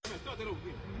1,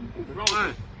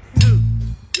 2,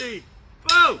 3,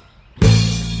 4.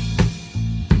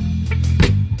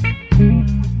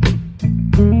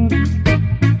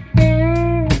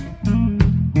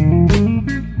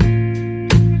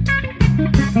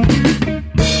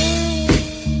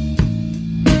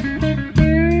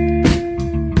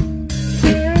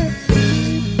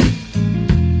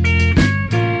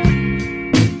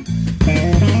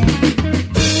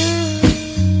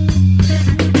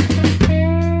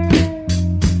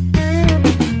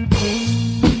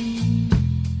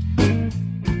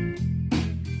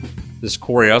 This is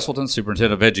Corey Usselton,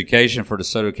 Superintendent of Education for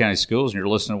DeSoto County Schools, and you're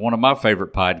listening to one of my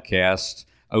favorite podcasts,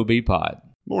 OB Pod.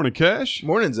 Morning, Cash.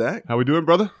 Morning, Zach. How we doing,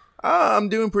 brother? I'm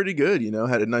doing pretty good.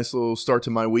 Had a nice little start to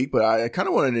my week, but I kind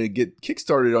of wanted to get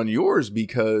kickstarted on yours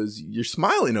because you're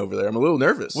smiling over there. I'm a little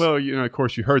nervous. Well, of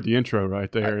course, you heard the intro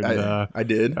right there. I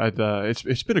did.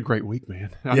 It's been a great week, man.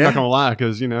 I'm not going to lie,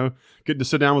 because, getting to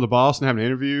sit down with the boss and have an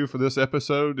interview for this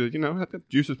episode, the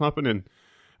juice is pumping. And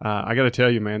I got to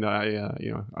tell you, man, I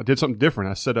did something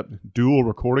different. I set up dual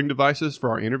recording devices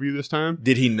for our interview this time.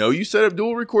 Did he know you set up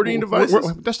dual recording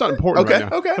devices? That's not important right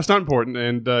now. Okay. That's not important.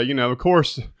 And, of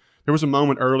course, there was a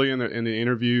moment early in the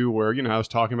interview where, I was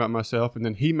talking about myself, and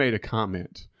then he made a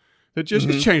comment that just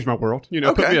it changed my world.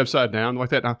 Put me upside down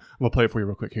like that. I'm going to play it for you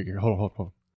real quick. Here. Hold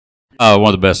on.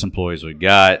 One of the best employees we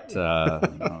got,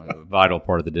 a vital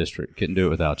part of the district. Couldn't do it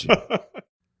without you.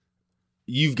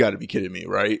 You've got to be kidding me,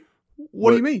 right?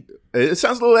 What do you mean? It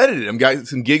sounds a little edited. I'm got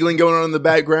some giggling going on in the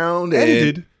background.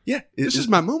 Edited? Yeah. This is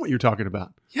my moment you're talking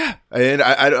about. Yeah. And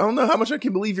I don't know how much I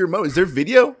can believe your moment. Is there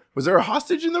video? Was there a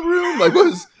hostage in the room? What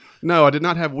was... No, I did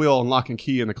not have Will and lock and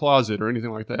key in the closet or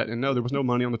anything like that. And no, there was no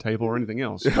money on the table or anything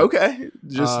else. Okay.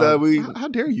 Just how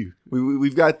dare you?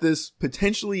 We've got this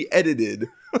potentially edited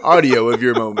audio of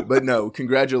your moment. But no,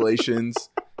 congratulations.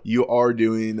 You are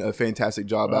doing a fantastic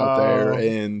job out there,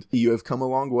 and you have come a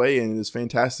long way, and it is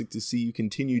fantastic to see you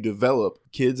continue to develop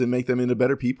kids and make them into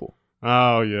better people.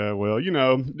 Oh, yeah. Well,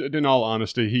 in all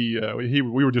honesty, we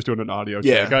were just doing an audio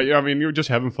check. I mean, you were just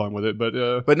having fun with it.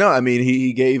 But no, I mean,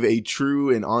 he gave a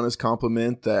true and honest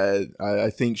compliment that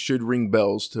I think should ring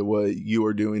bells to what you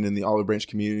are doing in the Olive Branch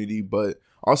community. But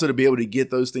also to be able to get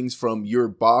those things from your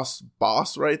boss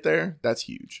right there, that's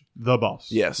huge. The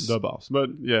boss. Yes. The boss.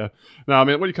 But, yeah. No, I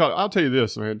mean, what do you call it? I'll tell you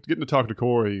this, man. Getting to talk to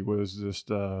Corey was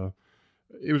just...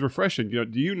 it was refreshing.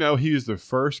 Do you know he is the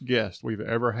first guest we've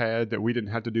ever had that we didn't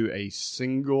have to do a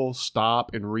single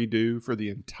stop and redo for the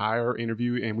entire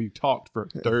interview, and we talked for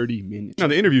 30 minutes. Now,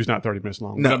 the interview's not 30 minutes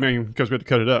long. No. But, I mean, because we had to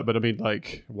cut it up. But, I mean,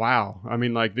 wow. I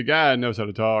mean, the guy knows how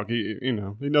to talk. He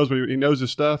knows his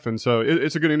stuff, and so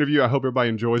it's a good interview. I hope everybody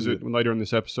enjoys it later in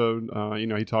this episode.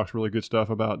 He talks really good stuff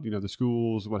about, the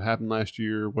schools, what happened last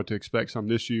year, what to expect some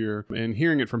this year, and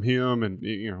hearing it from him and,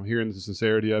 hearing the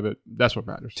sincerity of it, that's what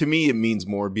matters. To me, it means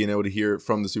more being able to hear it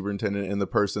from the superintendent and the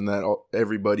person that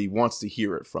everybody wants to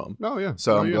hear it from. Oh, yeah.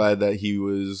 So I'm glad that he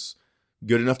was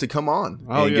good enough to come on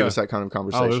and give us that kind of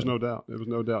conversation. Oh, there's no doubt. There was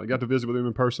no doubt. I got to visit with him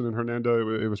in person in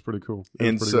Hernando. It was pretty cool.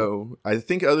 I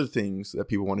think other things that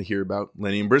people want to hear about,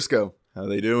 Lenny and Briscoe, how are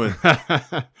they doing?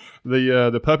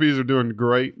 The puppies are doing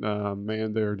great.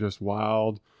 Man, they're just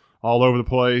wild all over the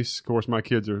place. Of course, my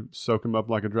kids are soaking them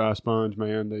up like a dry sponge,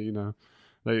 man.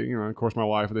 They, of course, my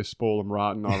wife, they spoil them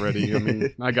rotten already. I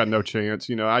mean, I got no chance.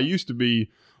 I used to be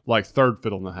like third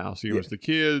fiddle in the house. It was the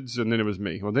kids, and then it was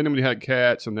me. Well, then we had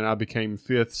cats, and then I became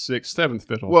fifth, sixth, seventh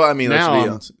fiddle. Well, I mean, now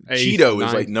let's be honest. Cheeto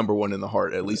is like number one in the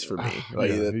heart, at least for me.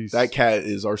 That cat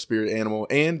is our spirit animal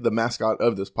and the mascot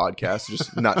of this podcast,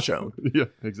 just not shown. Yeah,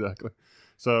 exactly.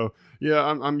 So, yeah,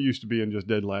 I'm used to being just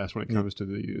dead last when it comes to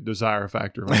the desire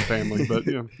factor of my family, but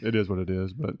it is what it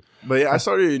is. But yeah, I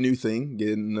started a new thing,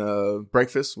 getting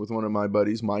breakfast with one of my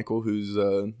buddies, Michael, who's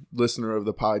a listener of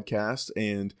the podcast,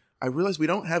 and I realized we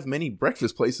don't have many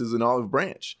breakfast places in Olive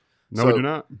Branch. No, we do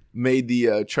not. Made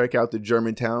the trek out to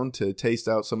Germantown to taste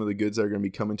out some of the goods that are going to be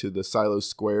coming to the Silo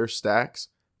Square Stacks.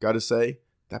 Got to say,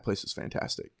 that place is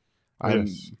fantastic.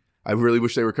 Yes. I really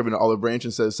wish they were coming to Olive Branch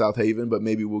instead of South Haven, but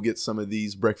maybe we'll get some of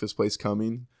these breakfast places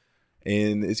coming,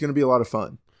 and it's going to be a lot of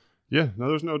fun. Yeah, no,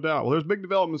 there's no doubt. Well, there's big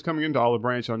developments coming into Olive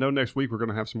Branch. I know next week we're going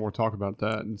to have some more talk about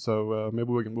that, and so maybe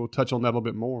we'll touch on that a little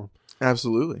bit more.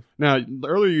 Absolutely. Now,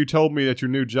 earlier you told me that your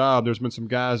new job, there's been some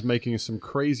guys making some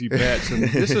crazy bets, and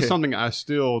this is something I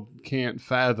still can't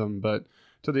fathom, but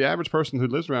to the average person who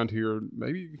lives around here,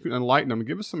 maybe you can enlighten them.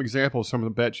 Give us some examples of some of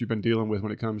the bets you've been dealing with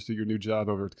when it comes to your new job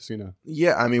over at the casino.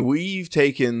 Yeah, I mean, we've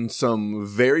taken some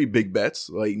very big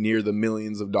bets, like near the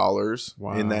millions of dollars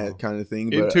and that kind of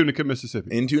thing. In Tunica,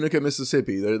 Mississippi. In Tunica,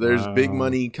 Mississippi. There's big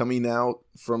money coming out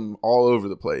from all over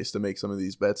the place to make some of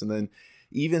these bets. And then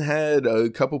even had a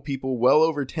couple people well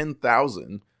over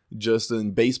 10,000 just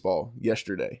in baseball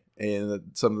yesterday.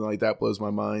 And something like that blows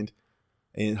my mind.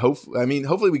 And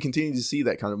hopefully we continue to see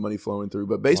that kind of money flowing through.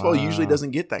 But baseball usually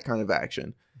doesn't get that kind of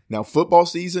action. Now, football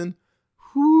season,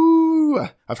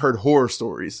 I've heard horror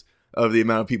stories of the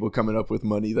amount of people coming up with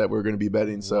money that we're going to be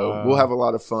betting. So we'll have a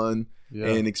lot of fun. Yeah.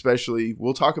 And especially,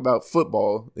 we'll talk about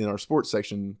football in our sports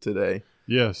section today.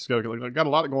 Yes, got a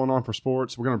lot going on for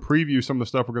sports. We're going to preview some of the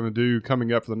stuff we're going to do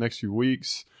coming up for the next few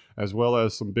weeks, as well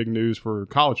as some big news for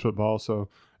college football. So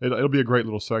it'll be a great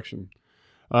little section.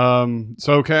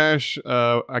 So Cash,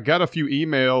 I got a few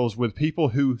emails with people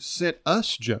who sent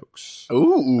us jokes.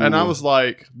 Ooh. And I was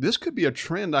like, this could be a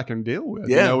trend I can deal with.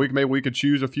 Yeah. Maybe we could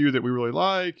choose a few that we really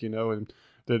like, and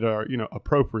that are,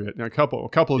 appropriate. And a couple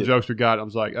of jokes we got, I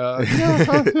was like,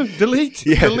 delete.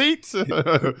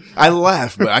 I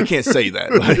laugh, but I can't say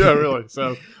that. Yeah, really.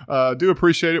 So, do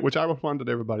appreciate it, which I responded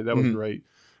to everybody. That was great.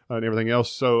 And everything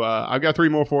else. So, I've got 3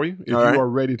 more for you. If you are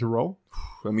ready to roll.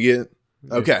 Let me get it.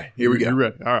 Okay, here we go. You're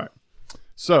ready. All right.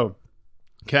 So,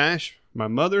 Cash, my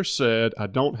mother said I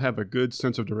don't have a good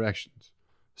sense of directions.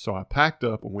 So I packed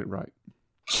up and went right.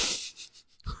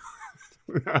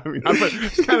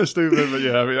 It's kind of stupid, but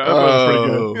yeah, I thought it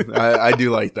was pretty good. I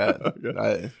do like that.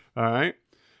 Okay. All right.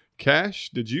 Cash,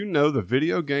 did you know the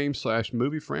video game /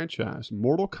 movie franchise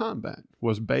Mortal Kombat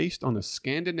was based on a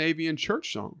Scandinavian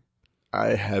church song? I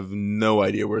have no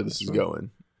idea where this is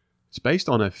going. It's based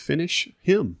on a Finnish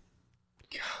hymn.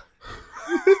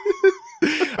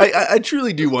 I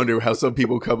truly do wonder how some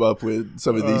people come up with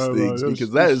some of these things,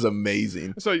 because that is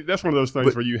amazing. So that's one of those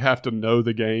things where you have to know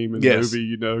the game and the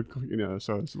movie,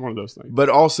 so it's one of those things. But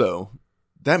also,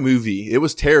 that movie, it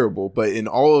was terrible, but in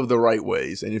all of the right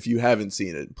ways. And if you haven't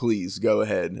seen it, please go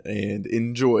ahead and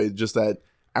enjoy just that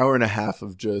hour and a half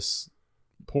of just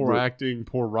poor acting,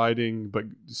 poor writing, but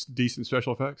decent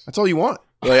special effects. That's all you want.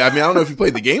 I don't know if you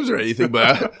played the games or anything,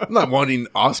 but I'm not wanting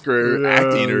Oscar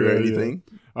acting or anything.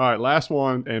 Yeah. All right, last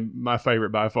one, and my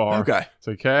favorite by far. Okay.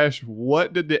 So, Cash,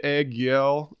 what did the egg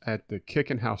yell at the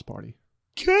kicking house party?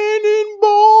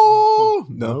 Cannonball!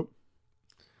 Nope.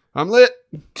 I'm lit.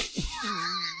 There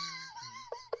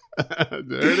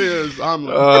it is. I'm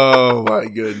lit. Oh, my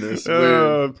goodness.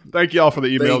 Thank you all for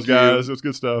the emails, guys. It was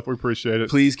good stuff. We appreciate it.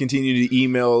 Please continue to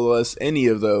email us any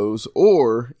of those,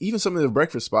 or even some of the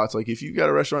breakfast spots. Like if you've got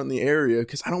a restaurant in the area,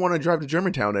 because I don't want to drive to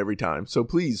Germantown every time. So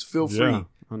please feel free. Yeah.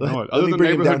 I know it. Other than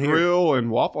Neighborhood Grill and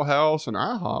Waffle House and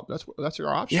IHOP, that's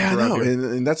your option. Yeah, I know,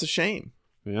 and that's a shame.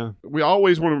 Yeah. We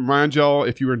always want to remind y'all,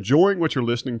 if you're enjoying what you're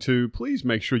listening to, please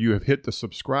make sure you have hit the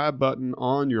subscribe button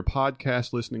on your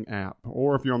podcast listening app,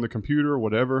 or if you're on the computer or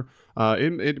whatever.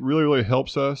 It really, really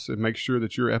helps us. It makes sure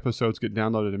that your episodes get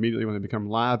downloaded immediately when they become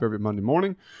live every Monday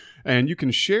morning. And you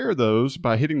can share those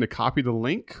by hitting the copy the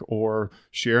link or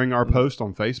sharing our post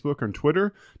on Facebook or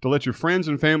Twitter to let your friends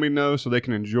and family know so they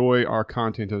can enjoy our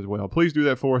content as well. Please do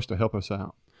that for us to help us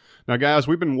out. Now, guys,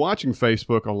 we've been watching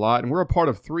Facebook a lot, and we're a part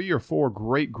of 3 or 4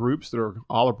 great groups that are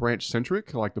Olive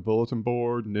Branch-centric, like the Bulletin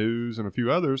Board, News, and a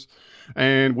few others.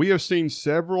 And we have seen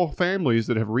several families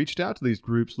that have reached out to these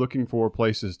groups looking for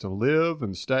places to live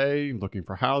and stay, looking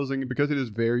for housing, because it is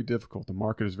very difficult. The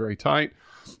market is very tight.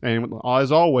 And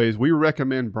as always, we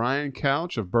recommend Brian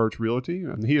Couch of Birch Realty,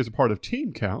 and he is a part of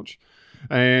Team Couch.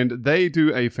 And they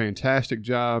do a fantastic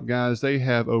job, guys. They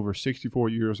have over 64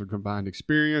 years of combined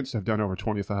experience, have done over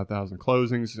 25,000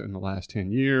 closings in the last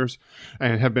 10 years,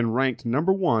 and have been ranked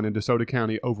number 1 in DeSoto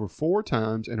County over 4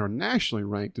 times, and are nationally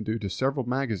ranked due to several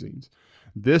magazines.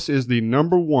 This is the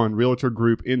number 1 realtor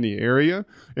group in the area.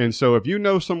 And so if you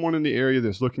know someone in the area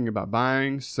that's looking about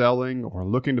buying, selling, or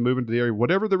looking to move into the area,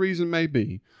 whatever the reason may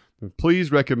be,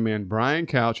 please recommend Brian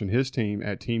Couch and his team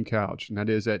at Team Couch. And that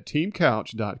is at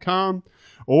teamcouch.com.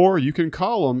 Or you can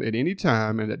call them at any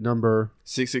time at that number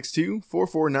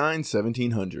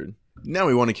 662-449-1700. Now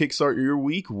we want to kickstart your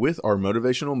week with our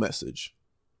motivational message.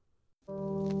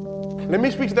 Let me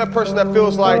speak to that person that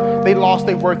feels like they lost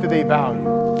their worth or their value.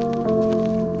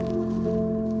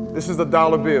 This is a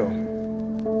dollar bill.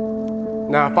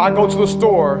 Now, if I go to the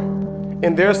store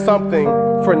and there's something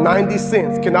for 90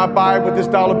 cents, can I buy it with this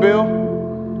dollar bill?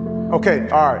 Okay,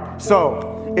 all right.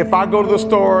 So if I go to the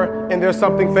store and there's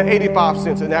something for 85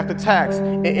 cents and after tax,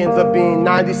 it ends up being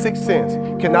 96 cents,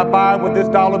 can I buy it with this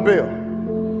dollar bill?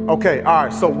 Okay, all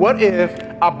right. So what if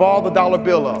I ball the dollar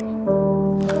bill up?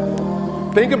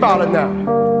 Think about it now.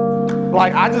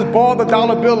 Like, I just balled the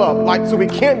dollar bill up, like, so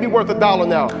it can't be worth $1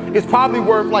 now. It's probably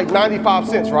worth like 95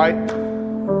 cents, right?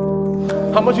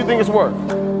 How much you think it's worth?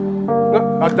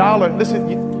 $1.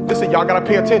 Listen, Listen, y'all gotta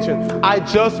pay attention. I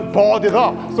just balled it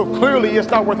up. So clearly it's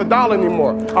not worth $1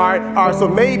 anymore. All right, so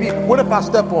maybe, what if I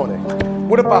step on it?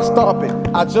 What if I stomp it?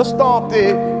 I just stomped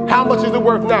it. How much is it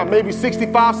worth now? Maybe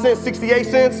 65 cents, 68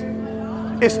 cents?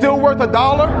 It's still worth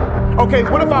 $1? Okay,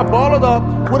 what if I ball it up?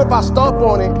 What if I stomp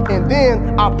on it and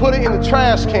then I put it in the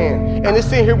trash can and it's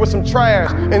in here with some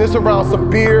trash and it's around some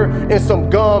beer and some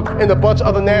gum and a bunch of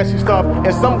other nasty stuff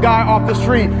and some guy off the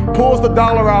street pulls the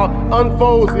dollar out,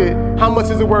 unfolds it. How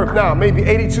much is it worth now? Maybe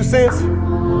 82 cents?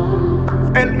 And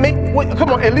come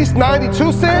on, at least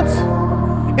 92 cents?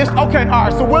 It's okay, all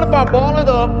right, so what if I ball it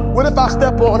up? What if I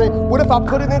step on it? What if I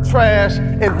put it in trash?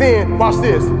 And then, watch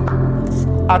this,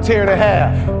 I tear it in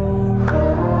half.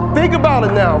 Think about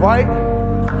it now, right?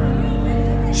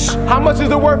 How much is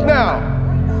it worth now?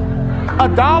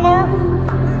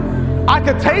 $1? I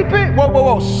could tape it?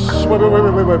 Whoa. Shh.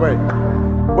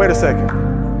 Wait a second.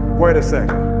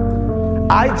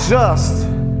 I just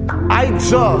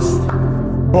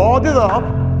balled it up.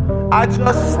 I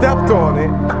just stepped on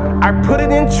it. I put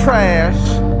it in trash.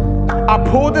 I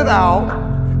pulled it out.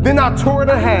 Then I tore it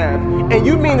in half. And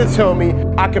you mean to tell me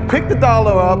I can pick the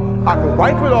dollar up, I can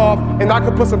wipe it off, and I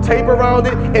can put some tape around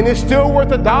it, and it's still worth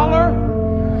 $1?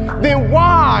 Then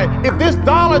why, if this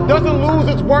dollar doesn't lose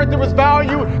its worth or its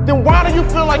value, then why do you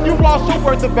feel like you've lost your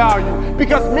worth of value?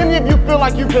 Because many of you feel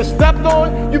like you've been stepped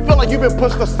on, you feel like you've been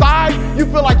pushed aside, you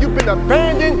feel like you've been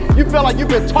abandoned, you feel like you've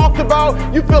been talked about,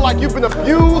 you feel like you've been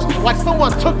abused, like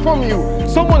someone took from you,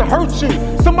 someone hurt you,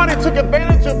 somebody took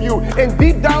advantage of you, and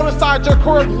deep down inside your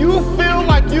core, you feel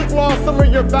like you've lost some of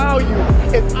your value.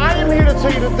 And I am here to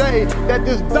tell you today that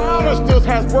this dollar still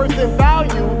has worth and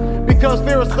value, because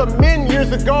there are some men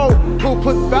years ago who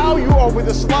put value over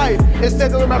this life and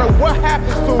said that no matter what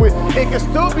happens to it, it can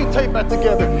still be taped back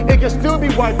together. It can still be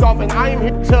wiped off. And I am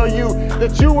here to tell you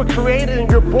that you were created and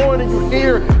you're born and you're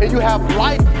here and you have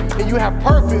life and you have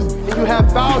purpose and you have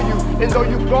value. And though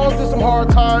you've gone through some hard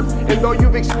times and though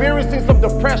you've experienced some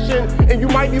depression and you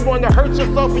might be wanting to hurt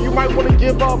yourself and you might want to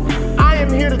give up, I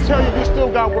am here to tell you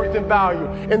still got worth and value.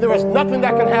 And there is nothing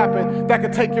that can happen that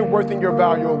can take your worth and your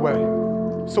value away.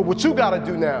 So what you gotta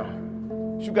do now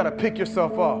is you gotta pick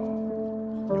yourself up.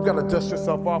 You gotta dust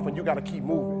yourself off and you gotta keep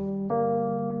moving.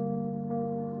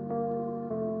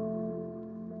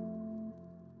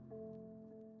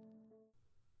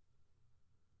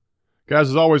 Guys,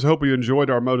 as always, I hope you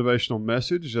enjoyed our motivational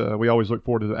message. We always look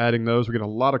forward to adding those. We get a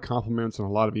lot of compliments and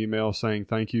a lot of emails saying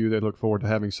thank you. They look forward to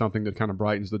having something that kind of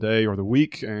brightens the day or the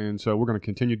week. And so we're going to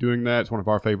continue doing that. It's one of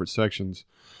our favorite sections.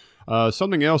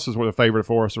 Something else is one of the favorite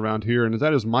for us around here, and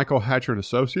that is Michael Hatcher and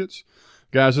Associates.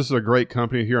 Guys, this is a great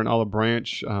company here in Olive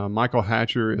Branch. Michael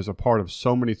Hatcher is a part of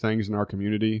so many things in our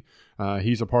community.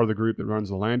 He's a part of the group that runs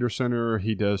the Lander Center.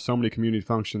 He does so many community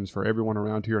functions for everyone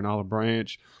around here in Olive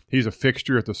Branch. He's a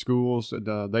fixture at the schools.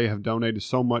 They have donated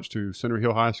so much to Center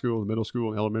Hill High School, the middle school,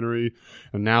 and elementary,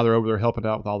 and now they're over there helping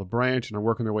out with Olive Branch, and they're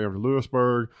working their way over to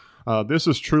Lewisburg. This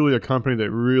is truly a company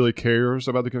that really cares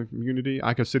about the community.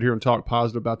 I could sit here and talk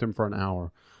positive about them for an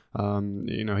hour.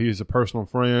 He's a personal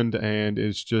friend, and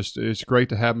it's great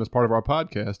to have him as part of our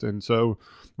podcast. And so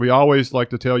we always like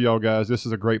to tell y'all guys, this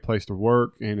is a great place to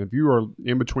work. And if you are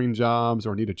in between jobs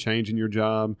or need a change in your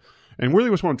job and really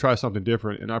just want to try something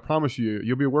different, and I promise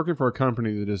you'll be working for a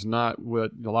company that is not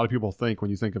what a lot of people think when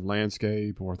you think of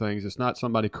landscape or things. It's not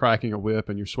somebody cracking a whip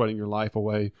and you're sweating your life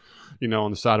away,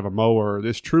 on the side of a mower.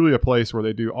 It's truly a place where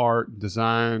they do art,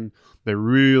 design. They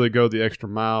really go the extra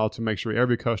mile to make sure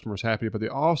every customer is happy, but they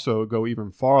also go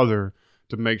even farther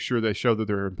to make sure they show that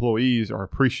their employees are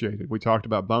appreciated. We talked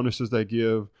about bonuses they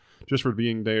give just for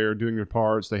being there, doing their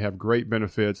parts. They have great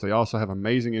benefits. They also have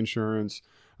amazing insurance.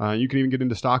 You can even get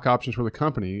into stock options for the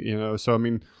company,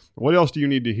 So, what else do you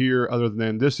need to hear other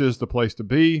than this is the place to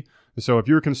be? So if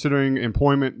you're considering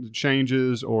employment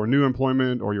changes or new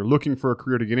employment, or you're looking for a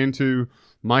career to get into,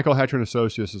 Michael Hatcher and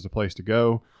Associates is the place to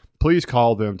go. Please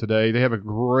call them today. They have a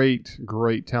great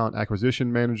talent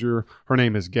acquisition manager. Her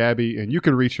name is Gabby, and you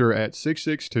can reach her at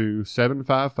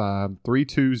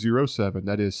 662-755-3207.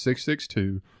 That is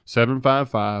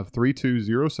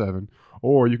 662-755-3207.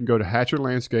 Or you can go to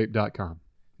hatcherlandscape.com.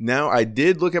 Now, I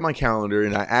did look at my calendar,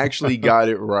 and I actually got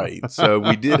it right. So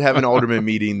we did have an alderman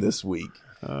meeting this week.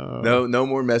 No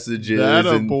more messages.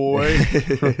 Boy.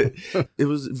 It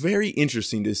was very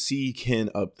interesting to see Ken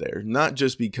up there, not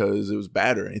just because it was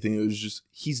bad or anything. It was just,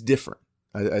 he's different,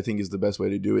 I think is the best way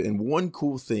to do it. And one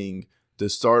cool thing to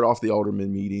start off the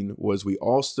alderman meeting was we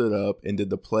all stood up and did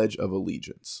the Pledge of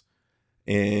Allegiance.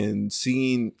 And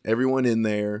seeing everyone in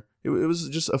there, it was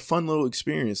just a fun little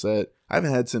experience that I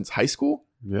haven't had since high school.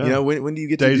 Yeah. When do you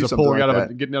get Days to do of something pulling like out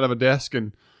that? getting out of a desk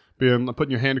and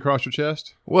putting your hand across your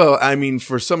chest? Well, I mean,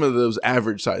 for some of those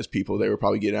average sized people, they were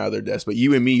probably getting out of their desk. But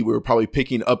you and me, we were probably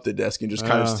picking up the desk and just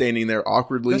kind of standing there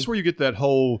awkwardly. That's where you get that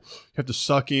whole, you have to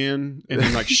suck in and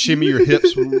then like shimmy your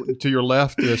hips to your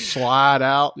left to slide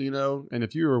out, you know. And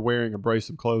if you were wearing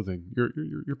abrasive clothing,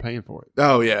 you're paying for it.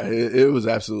 Oh, yeah. It was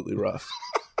absolutely rough.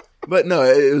 But no,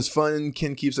 it was fun.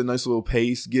 Ken keeps a nice little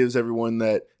pace, gives everyone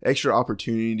that extra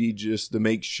opportunity just to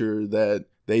make sure that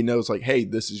they know it's like, hey,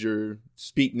 this is your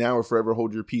speak now or forever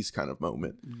hold your peace kind of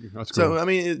moment. That's So, cool. I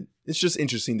mean, it's just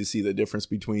interesting to see the difference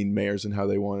between mayors and how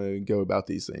they want to go about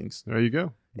these things. There you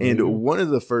go. And one of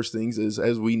the first things is,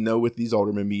 as we know with these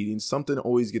alderman meetings, something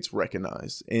always gets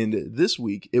recognized. And this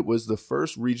week, it was the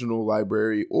first regional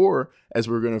library, or as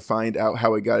we're going to find out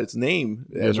how it got its name,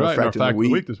 That's right. Fact of the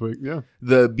week this week. Yeah.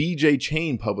 the BJ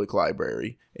Chain Public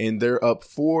Library. And they're up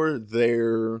for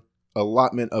their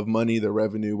allotment of money, the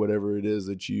revenue, whatever it is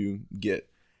that you get.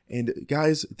 And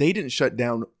guys, they didn't shut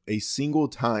down a single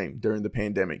time during the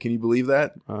pandemic. Can you believe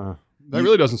that? That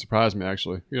really doesn't surprise me,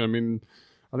 actually. You know, I mean,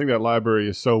 I think that library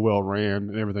is so well ran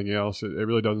and everything else. It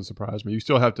really doesn't surprise me. You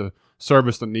still have to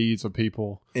service the needs of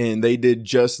people. And they did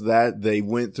just that. They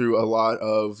went through a lot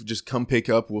of just come pick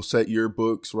up. We'll set your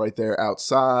books right there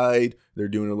outside. They're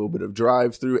doing a little bit of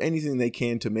drive through, anything they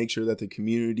can to make sure that the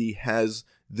community has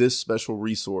this special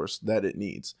resource that it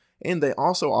needs. And they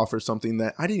also offer something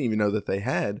that I didn't even know that they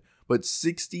had, but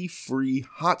 60 free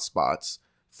hotspots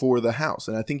for the house.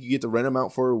 And I think you get to rent them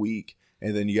out for a week,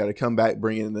 and then you got to come back,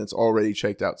 bring it, and then it's already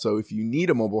checked out. So if you need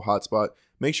a mobile hotspot,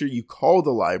 make sure you call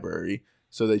the library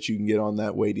so that you can get on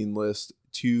that waiting list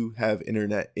to have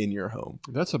internet in your home.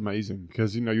 That's amazing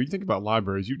because, you know, you think about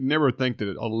libraries, you'd never think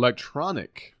that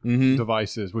electronic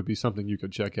devices would be something you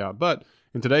could check out. But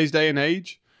in today's day and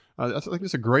age, I think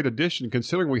it's a great addition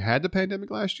considering we had the pandemic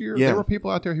last year. Yeah. There were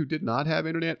people out there who did not have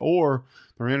internet, or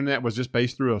their internet was just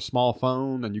based through a small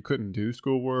phone and you couldn't do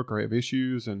schoolwork or have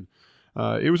issues. And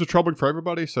it was a troubling for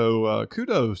everybody. So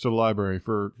kudos to the library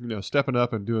for, you know, stepping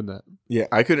up and doing that. Yeah,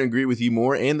 I couldn't agree with you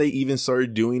more. And they even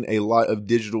started doing a lot of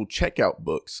digital checkout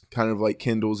books, kind of like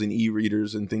Kindles and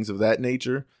e-readers and things of that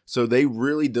nature. So they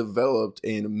really developed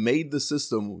and made the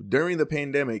system during the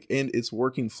pandemic, and it's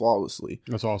working flawlessly.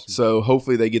 That's awesome. So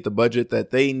hopefully they get the budget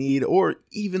that they need, or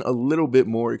even a little bit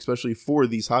more, especially for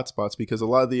these hotspots, because a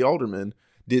lot of the aldermen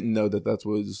didn't know that that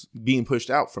was being pushed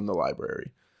out from the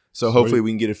library. So hopefully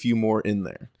we can get a few more in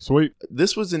there. Sweet.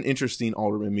 This was an interesting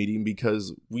alderman meeting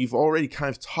because we've already kind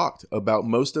of talked about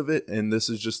most of it, and this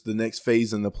is just the next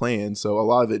phase in the plan. So a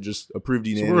lot of it just approved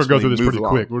So unanimously. we're going to go through this move pretty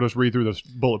along. quick. We'll just read through the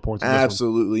bullet points. Of this one.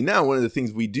 Absolutely. Now, one of the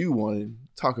things we do want to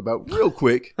talk about real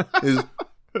quick is...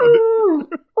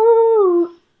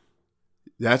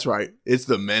 That's right. It's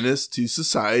the Menace to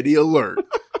Society alert.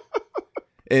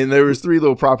 And there was 3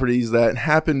 little properties that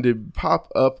happened to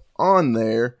pop up on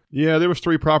there. Yeah, there was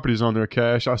 3 properties on there,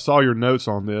 Cash. I saw your notes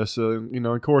on this. You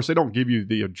know, of course, they don't give you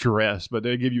the address, but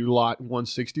they give you lot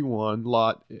 161,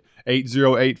 lot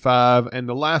 8085, and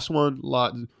the last one,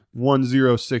 lot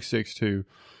 10662.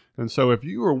 And so if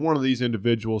you are one of these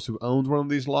individuals who owns one of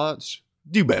these lots,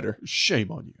 Do better.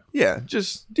 shame on you. Yeah,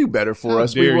 just do better for How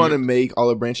us. We dare want to you. make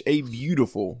Olive Branch a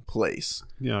beautiful place.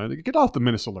 Yeah, get off the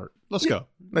menace alert. Let's go.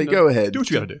 Like, You know, go ahead. Do what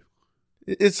you got to do.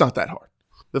 It's not that hard.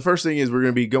 The first thing is we're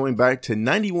going to be going back to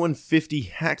 9150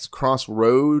 Hacks Cross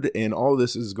Road, and all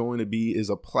this is going to be is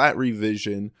a plat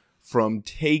revision from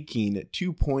taking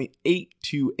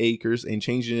 2.82 acres and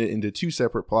changing it into 2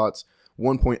 separate plots,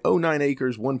 1.09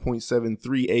 acres,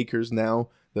 1.73 acres. Now,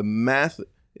 the math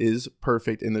is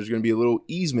perfect, and there's going to be a little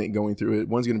easement going through it.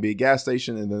 One's going to be a gas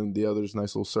station, and then the other's a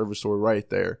nice little service store right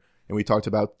there. And we talked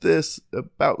about this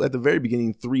about at the very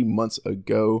beginning 3 months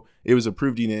ago. It was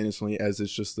approved unanimously as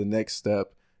it's just the next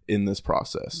step in this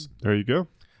process. There you go.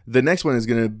 The next one is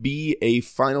going to be a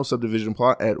final subdivision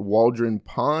plot at Waldron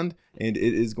Pond, and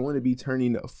it is going to be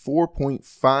turning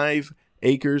 4.5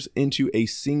 acres into a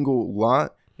single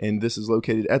lot. And this is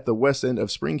located at the west end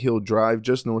of Spring Hill Drive,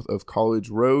 just north of College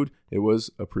Road. It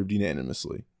was approved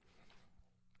unanimously.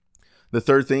 The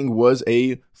third thing was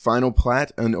a final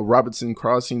plat on Robinson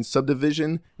Crossing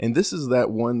subdivision. And this is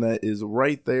that one that is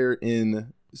right there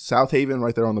in South Haven,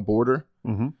 right there on the border.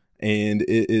 Mm-hmm. And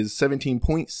it is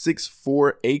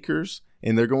 17.64 acres.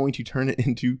 And they're going to turn it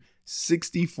into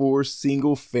 64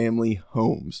 single family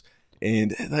homes.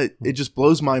 And it just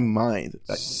blows my mind.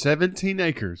 17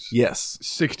 acres. Yes.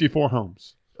 64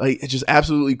 homes. Like, it's just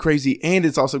absolutely crazy. And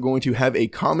it's also going to have a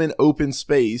common open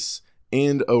space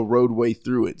and a roadway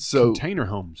through it. So Container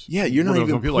homes. yeah, you're not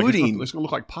even Feel like putting... it's going to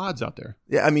look like pods out there.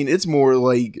 Yeah, I mean, it's more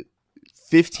like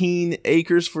 15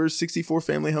 acres for 64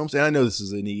 family homes. And I know this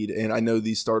is a need, and I know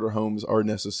these starter homes are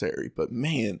necessary. But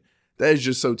man, that is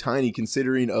just so tiny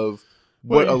considering of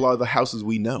what a lot of the houses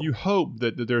we know. You hope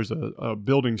that there's a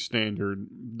building standard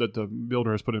that the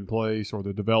builder has put in place or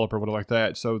the developer, whatever like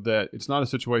that, so that it's not a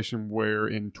situation where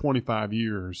in 25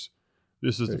 years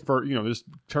this is the first, this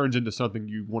turns into something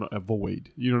you want to avoid.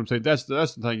 You know what I'm saying? That's the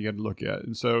thing you got to look at.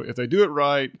 And so if they do it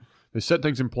right, they set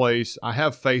things in place. I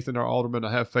have faith in our alderman.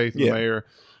 I have faith in the mayor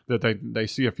that they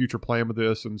see a future plan with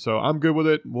this. And so I'm good with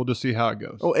it. We'll just see how it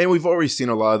goes. Oh, and we've already seen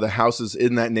a lot of the houses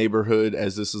in that neighborhood,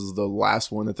 as this is the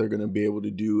last one that they're going to be able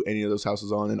to do any of those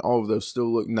houses on. And all of those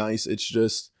still look nice. It's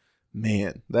just,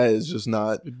 man, that is just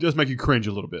not. It does make you cringe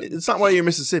a little bit. It's not why you're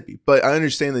Mississippi, but I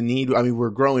understand the need. I mean, we're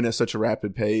growing at such a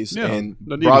rapid pace. Yeah, and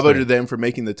the need bravo is there. to them for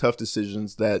making the tough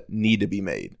decisions that need to be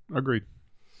made. Agreed.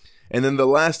 And then the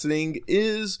last thing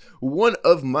is one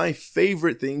of my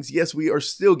favorite things. Yes, we are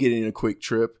still getting a quick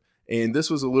trip. And this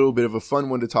was a little bit of a fun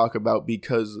one to talk about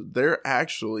because there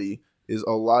actually is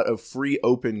a lot of free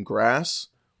open grass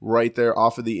right there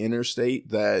off of the interstate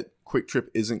that Quick Trip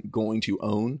isn't going to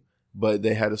own. But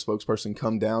they had a spokesperson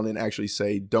come down and actually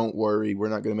say, don't worry, we're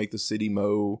not going to make the city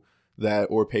mow that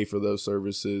or pay for those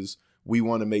services. We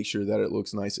want to make sure that it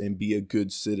looks nice and be a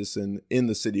good citizen in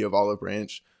the city of Olive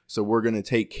Branch. So we're going to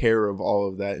take care of all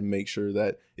of that and make sure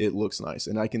that it looks nice.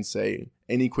 And I can say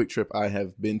any Quick Trip I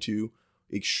have been to,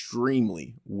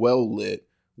 extremely well lit,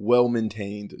 well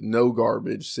maintained, no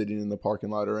garbage sitting in the parking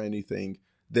lot or anything.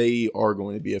 They are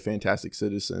going to be a fantastic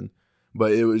citizen.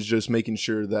 But it was just making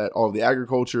sure that all of the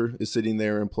agriculture is sitting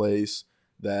there in place,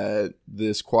 that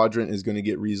this quadrant is going to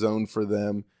get rezoned for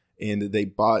them, and they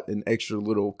bought an extra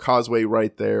little causeway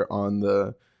right there on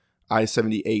the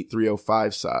I-78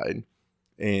 305 side.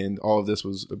 And all of this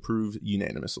was approved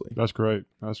unanimously. That's great.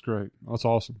 That's great. That's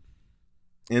awesome.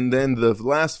 And then the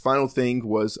last final thing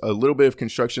was a little bit of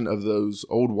construction of those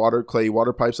old clay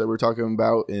water pipes that we were talking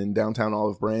about in downtown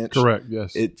Olive Branch. Correct,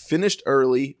 yes. It finished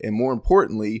early, and more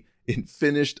importantly, it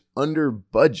finished under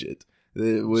budget.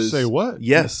 It was, say what?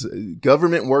 Yes,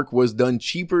 government work was done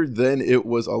cheaper than it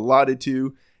was allotted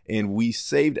to, and we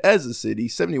saved as a city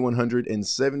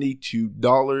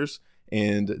 $7,172,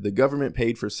 and the government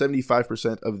paid for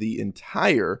 75% of the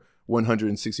entire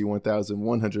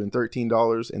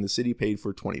 $161,113, and the city paid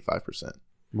for 25%.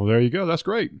 Well, there you go. That's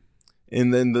great.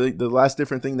 And then the last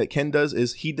different thing that Ken does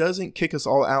is he doesn't kick us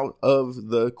all out of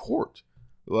the court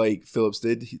like Phillips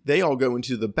did. They all go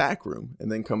into the back room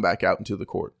and then come back out into the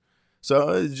court. So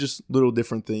it's just little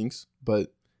different things,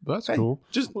 but that's hey, cool.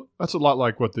 That's a lot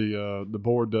like what the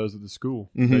board does at the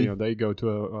school. Mm-hmm. They go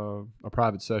to a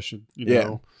private session,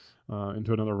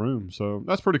 into another room. So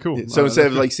that's pretty cool. So instead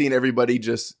of like seeing everybody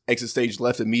just exit stage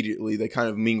left immediately, they kind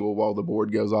of mingle while the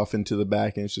board goes off into the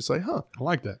back, and it's just like, I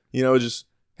like that. Just,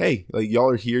 hey, like y'all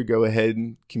are here, go ahead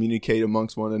and communicate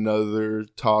amongst one another,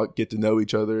 talk, get to know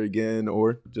each other again,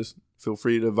 or just feel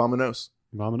free to vamonos.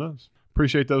 Vamonos.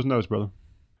 Appreciate those notes, brother.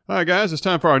 All right, guys, it's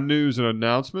time for our news and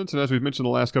announcements. And as we've mentioned the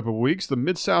last couple of weeks, the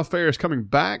Mid-South Fair is coming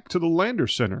back to the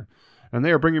Landers Center. And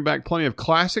they are bringing back plenty of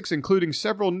classics, including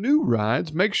several new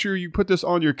rides. Make sure you put this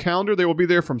on your calendar. They will be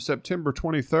there from September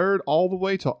 23rd all the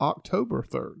way till October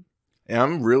 3rd. And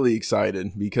I'm really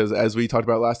excited because, as we talked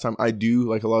about last time, I do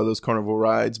like a lot of those carnival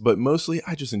rides, but mostly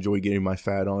I just enjoy getting my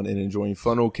fat on and enjoying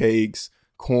funnel cakes,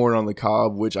 corn on the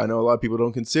cob, which I know a lot of people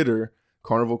don't consider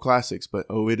carnival classics, but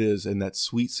it is. And that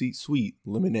sweet, sweet, sweet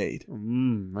lemonade.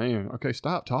 Man. Okay,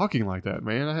 stop talking like that,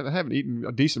 man. I haven't eaten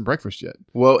a decent breakfast yet.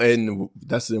 Well, and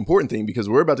that's the important thing because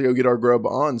we're about to go get our grub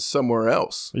on somewhere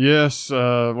else. Yes.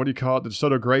 What do you call it? The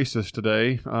DeSoto Graces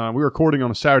today. We're recording on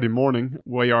a Saturday morning, the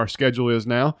way our schedule is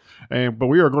now. But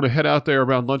we are going to head out there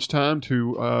around lunchtime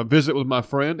to visit with my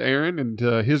friend Aaron and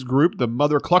his group, the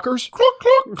Mother Cluckers.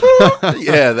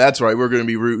 Yeah, that's right. We're going to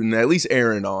be rooting at least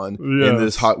Aaron on in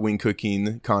this hot wing cooking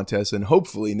contest, and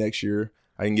hopefully next year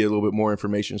I can get a little bit more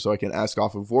information so I can ask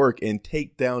off of work and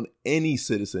take down any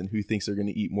citizen who thinks they're going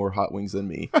to eat more hot wings than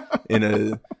me in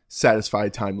a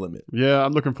satisfied time limit. Yeah,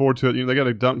 I'm looking forward to it. They got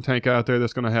a dunk tank out there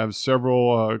that's going to have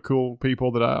several cool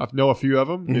people that I know a few of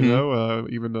them.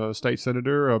 Mm-hmm. Even a state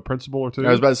senator, a principal or two. I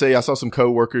was about to say I saw some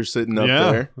co-workers sitting up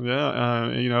there. Yeah,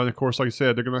 and of course, like I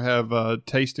said, they're going to have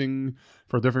tasting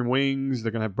for different wings.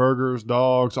 They're going to have burgers,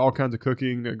 dogs, all kinds of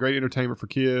cooking. Great entertainment for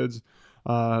kids.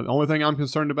 The only thing I'm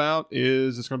concerned about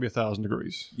is it's going to be 1,000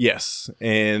 degrees. Yes,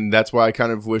 and that's why I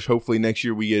kind of wish hopefully next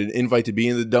year we get an invite to be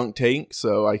in the dunk tank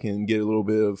so I can get a little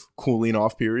bit of cooling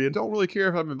off period. Don't really care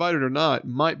if I'm invited or not.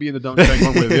 Might be in the dunk tank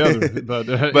one way or the other. But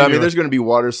I mean, there's going to be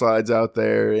water slides out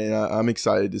there, and I'm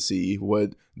excited to see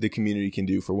what the community can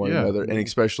do for one Yeah. another, and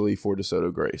especially for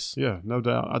DeSoto Grace. Yeah, no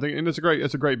doubt. I think, and it's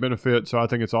a great benefit. So I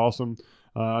think it's awesome.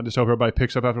 I just hope everybody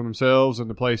picks up after themselves and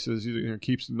the place is,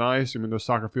 keeps it nice. I mean, those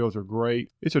soccer fields are great.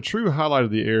 It's a true highlight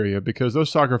of the area because those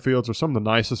soccer fields are some of the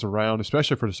nicest around,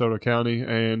 especially for DeSoto County.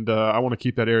 And I want to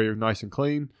keep that area nice and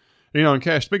clean. And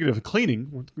Cash, speaking of cleaning,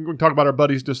 we're going to talk about our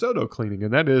buddies DeSoto Cleaning,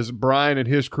 and that is Brian and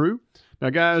his crew.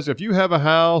 Now, guys, if you have a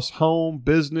house, home,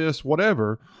 business,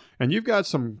 whatever, and you've got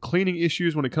some cleaning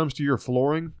issues when it comes to your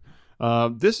flooring,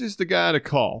 this is the guy to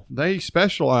call. They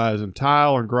specialize in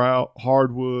tile and grout,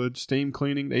 hardwood, steam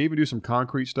cleaning. They even do some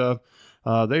concrete stuff.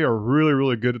 They are really,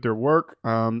 really good at their work.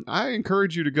 I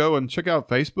encourage you to go and check out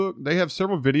Facebook. They have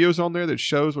several videos on there that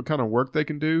shows what kind of work they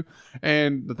can do.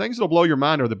 And the things that'll blow your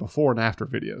mind are the before and after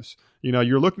videos.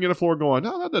 You're looking at a floor going,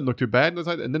 oh, that doesn't look too bad.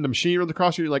 And then the machine runs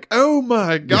across you. You're like, oh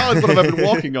my God, what have I been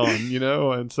walking on?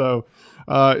 And so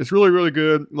it's really, really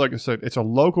good. Like I said, it's a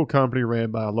local company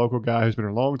ran by a local guy who's been here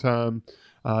a long time.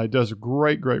 He does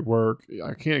great work.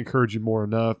 I can't encourage you more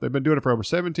enough. They've been doing it for over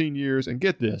 17 years. And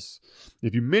get this,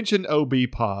 if you mention OB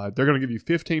Pod, they're going to give you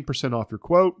 15% off your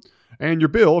quote and your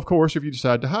bill, of course, if you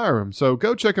decide to hire them. So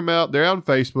go check them out. They're on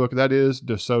Facebook. That is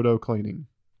DeSoto Cleaning.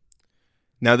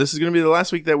 Now, this is going to be the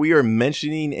last week that we are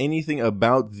mentioning anything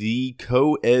about the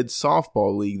co-ed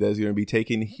softball league that is going to be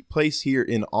taking place here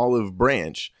in Olive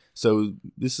Branch. So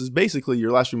this is basically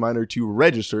your last reminder to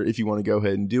register if you want to go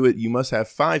ahead and do it. You must have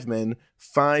 5 men,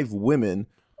 5 women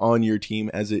on your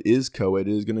team as it is co-ed.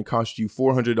 It is going to cost you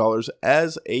 $400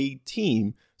 as a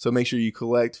team. So make sure you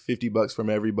collect $50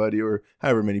 from everybody or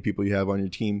however many people you have on your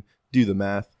team. Do the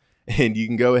math. And you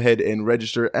can go ahead and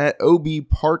register at OB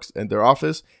Parks at their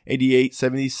office,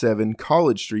 8877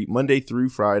 College Street, Monday through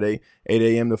Friday, 8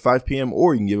 a.m. to 5 p.m.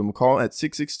 Or you can give them a call at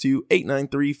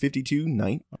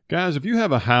 662-893-5290. Guys, if you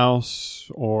have a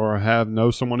house or know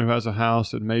someone who has a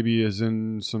house that maybe is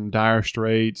in some dire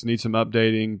straits, needs some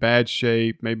updating, bad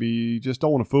shape, maybe you just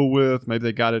don't want to fool with, maybe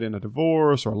they got it in a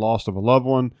divorce or loss of a loved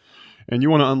one, and you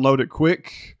want to unload it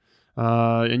quick,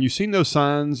 and you've seen those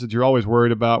signs that you're always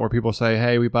worried about where people say,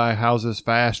 hey, we buy houses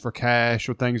fast for cash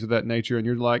or things of that nature, and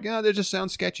you're like, yeah, they just sound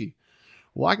sketchy.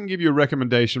 Well, I can give you a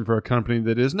recommendation for a company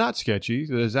that is not sketchy,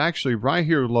 that is actually right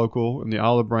here local in the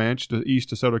Olive Branch, the East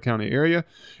DeSoto County area,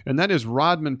 and that is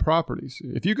Rodman Properties.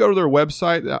 If you go to their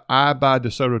website,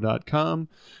 ibuydesoto.com,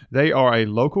 they are a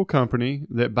local company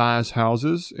that buys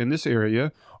houses in this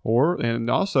area, and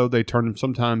also they turn them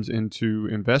sometimes into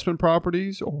investment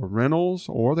properties or rentals,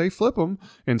 or they flip them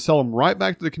and sell them right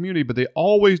back to the community, but they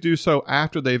always do so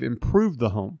after they've improved the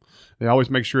home. They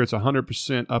always make sure it's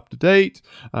 100% up to date,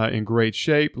 in great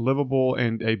shape, livable,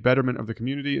 and a betterment of the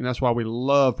community. And that's why we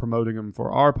love promoting them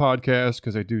for our podcast,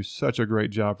 because they do such a great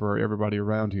job for everybody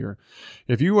around here.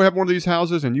 If you have one of these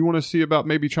houses and you want to see about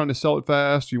maybe trying to sell it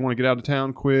fast, you want to get out of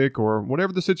town quick, or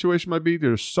whatever the situation might be,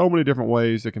 there's so many different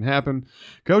ways that can happen.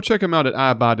 Go check them out at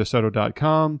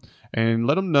ibuydesoto.com and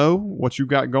let them know what you've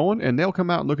got going, and they'll come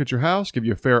out and look at your house, give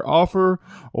you a fair offer,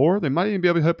 or they might even be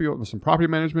able to help you with some property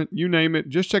management. You name it.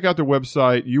 Just check out their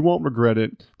website. You won't regret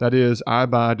it. That is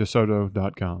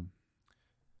ibuydesoto.com.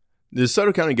 The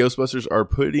DeSoto County Ghostbusters are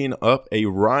putting up a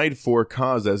ride for a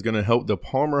cause that's going to help the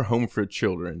Palmer Home for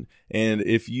Children. And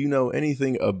if you know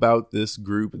anything about this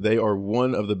group, they are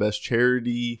one of the best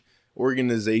charity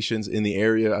organizations in the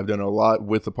area. I've done a lot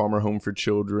with the Palmer Home for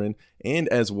Children, and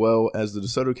as well as the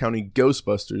DeSoto County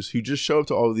Ghostbusters, who just show up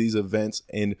to all of these events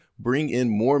and bring in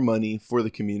more money for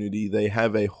the community. They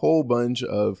have a whole bunch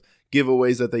of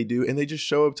giveaways that they do, and they just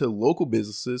show up to local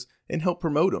businesses and help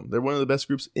promote them. They're one of the best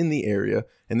groups in the area,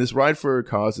 and this Ride for a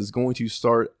Cause is going to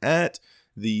start at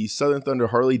the Southern Thunder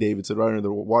Harley-Davidson right under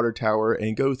the water tower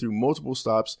and go through multiple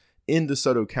stops in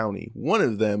DeSoto County. One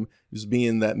of them is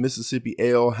being that Mississippi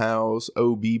Ale House,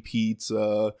 OB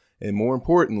Pizza, and more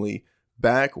importantly,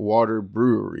 Backwater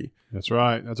Brewery. That's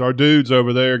right. That's our dudes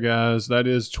over there, guys. That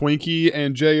is Twinkie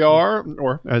and JR,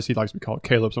 or as he likes to be called,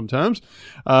 Caleb sometimes.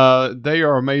 They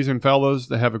are amazing fellas.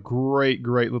 They have a great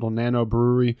little nano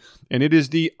brewery, and it is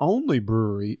the only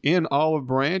brewery in Olive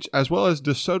Branch as well as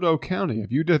DeSoto County.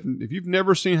 If you've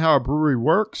never seen how a brewery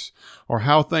works or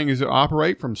how things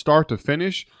operate from start to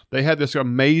finish, they have this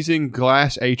amazing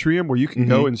glass atrium where you can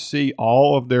go and see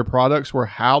all of their products,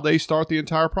 how they start the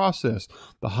entire process.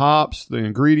 The hops, the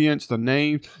ingredients, the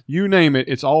names, you name it.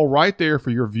 It's all right there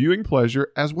for your viewing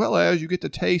pleasure, as well as you get to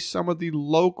taste some of the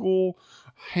local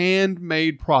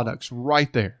handmade products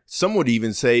right there. Some would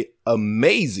even say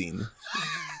amazing.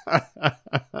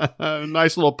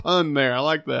 Nice little pun there. I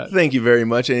like that. Thank you very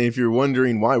much. And if you're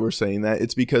wondering why we're saying that,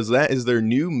 it's because that is their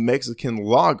new Mexican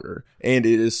lager, and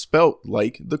it is spelt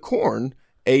like the corn,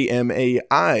 Amaize.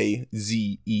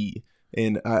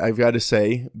 And I've got to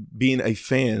say, being a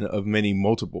fan of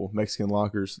multiple Mexican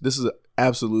lockers, this is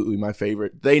absolutely my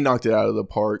favorite. They knocked it out of the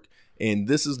park. And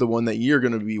this is the one that you're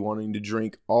going to be wanting to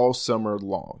drink all summer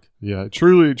long. Yeah,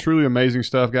 truly, truly amazing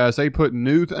stuff, guys. They put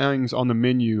new things on the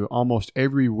menu almost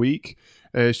every week.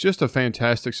 It's just a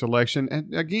fantastic selection.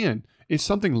 And again, it's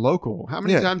something local. How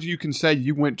many times you can say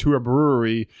you went to a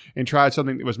brewery and tried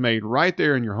something that was made right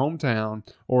there in your hometown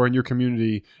or in your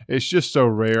community? It's just so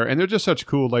rare. And they're just such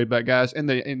cool, laid-back guys. And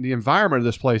the environment of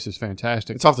this place is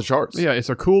fantastic. It's off the charts. Yeah, it's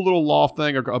a cool little loft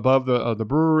thing above the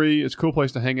brewery. It's a cool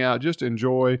place to hang out, just to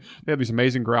enjoy. They have these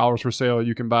amazing growlers for sale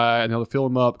you can buy, and they'll fill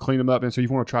them up, clean them up. And so you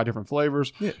want to try different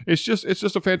flavors. Yeah. It's just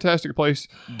a fantastic place.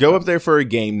 Go up there for a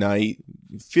game night.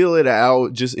 Feel it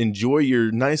out. Just enjoy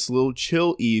your nice little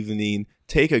chill evening.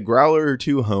 Take a growler or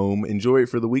two home. Enjoy it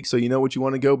for the week so you know what you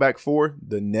want to go back for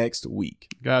the next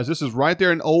week. Guys, this is right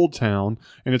there in Old Town,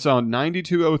 and it's on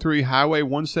 9203 Highway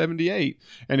 178.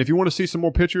 And if you want to see some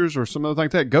more pictures or something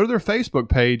like that, go to their Facebook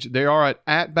page. They are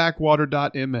at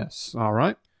backwater.ms. All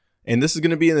right? And this is going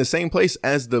to be in the same place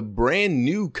as the brand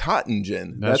new Cotton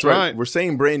Gin. That's right. We're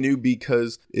saying brand new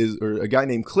because a guy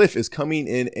named Cliff is coming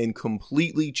in and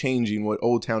completely changing what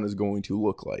Old Town is going to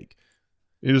look like.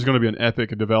 It is going to be an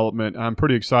epic development. I'm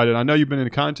pretty excited. I know you've been in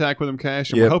contact with him,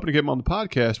 Cash, and we're hoping to get him on the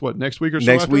podcast, next week or so?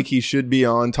 Next week he should be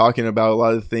on talking about a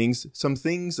lot of things. Some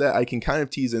things that I can kind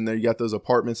of tease in there. You got those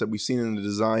apartments that we've seen in the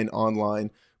design online,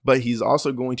 but he's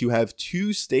also going to have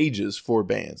 2 stages for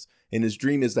bands. And his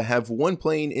dream is to have one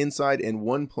playing inside and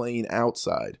one playing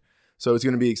outside. So it's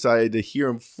going to be excited to hear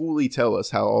him fully tell us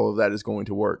how all of that is going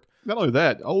to work. Not only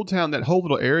that, Old Town, that whole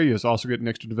little area is also getting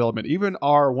extra development. Even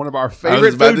one of our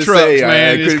favorite food trucks,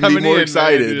 man, is coming in.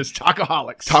 Excited. Man. It's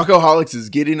Tacoholics. Tacoholics is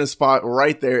getting a spot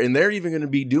right there, and they're even going to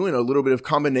be doing a little bit of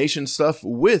combination stuff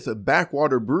with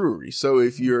Backwater Brewery. So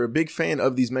if you're a big fan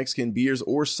of these Mexican beers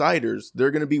or ciders,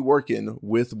 they're going to be working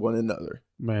with one another.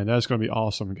 Man, that's going to be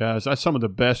awesome, guys. That's some of the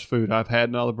best food I've had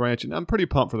in Olive Branch, and I'm pretty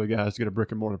pumped for the guys to get a brick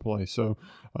and mortar place. So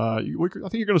I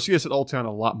think you're going to see us at Old Town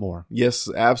a lot more. Yes,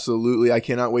 absolutely. I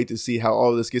cannot wait to see how all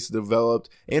of this gets developed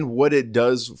and what it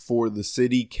does for the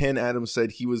city. Ken Adams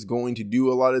said he was going to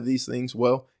do a lot of these things.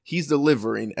 Well, he's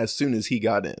delivering as soon as he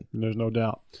got in. There's no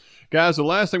doubt. Guys, the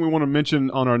last thing we want to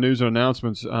mention on our news and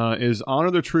announcements is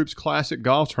Honor the Troops Classic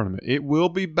Golf Tournament. It will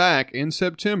be back in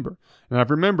September. Now,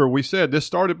 remember, we said this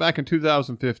started back in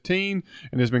 2015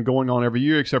 and has been going on every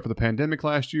year except for the pandemic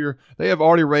last year. They have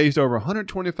already raised over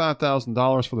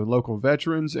 $125,000 for their local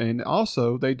veterans, and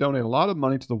also they donate a lot of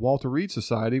money to the Walter Reed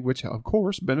Society, which, of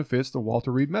course, benefits the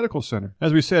Walter Reed Medical Center.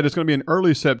 As we said, it's going to be in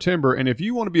early September, and if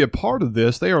you want to be a part of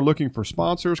this, they are looking for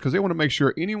sponsors because they want to make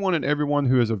sure anyone and everyone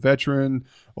who is a veteran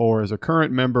or is a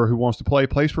current member who wants to play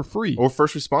plays for free. Or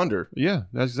first responder. Yeah,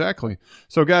 that's exactly.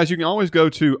 So, guys, you can always go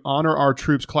to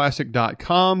honorourtroopsclassic.com,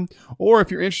 or if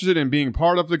you're interested in being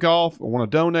part of the golf or want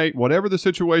to donate, whatever the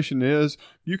situation is,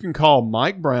 you can call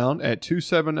Mike Brown at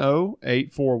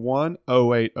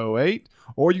 270-841-0808,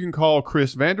 or you can call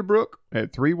Chris Vanderbrook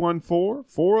at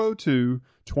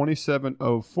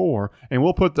 314-402-2704, and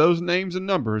we'll put those names and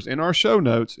numbers in our show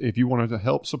notes if you wanted to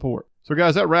help support. So,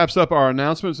 guys, that wraps up our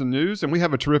announcements and news, and we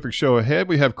have a terrific show ahead.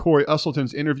 We have Corey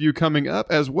Usselton's interview coming up,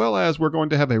 as well as we're going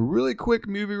to have a really quick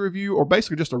movie review, or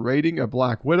basically just a rating of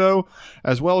Black Widow,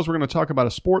 as well as we're going to talk about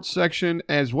a sports section,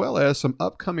 as well as some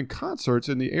upcoming concerts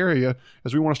in the area,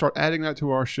 as we want to start adding that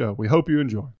to our show. We hope you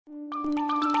enjoy.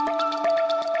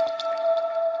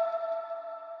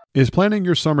 Is planning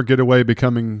your summer getaway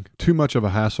becoming too much of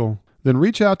a hassle? Then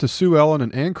reach out to Sue Ellen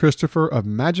and Ann Christopher of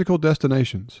Magical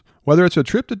Destinations. Whether it's a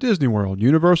trip to Disney World,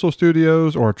 Universal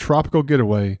Studios, or a tropical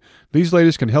getaway, these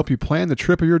ladies can help you plan the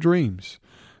trip of your dreams.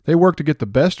 They work to get the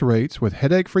best rates with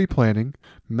headache-free planning.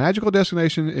 Magical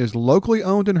Destination is locally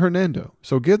owned in Hernando,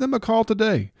 so give them a call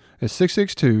today at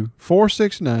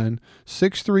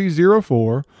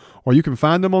 662-469-6304, or you can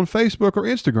find them on Facebook or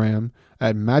Instagram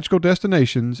at Magical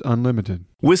Destinations Unlimited.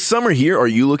 With summer here, are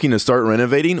you looking to start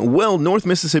renovating? Well, North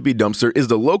Mississippi Dumpster is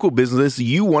the local business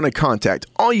you want to contact.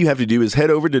 All you have to do is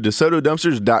head over to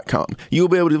DeSotoDumpsters.com. You'll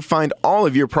be able to find all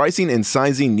of your pricing and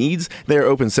sizing needs. They are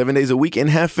open 7 days a week and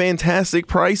have fantastic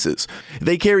prices.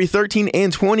 They carry 13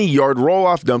 and 20-yard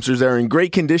roll-off dumpsters that are in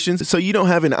great conditions, so you don't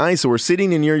have an eyesore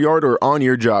sitting in your yard or on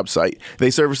your job site. They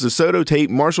service DeSoto,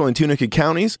 Tate, Marshall, and Tunica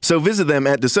counties, so visit them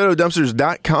at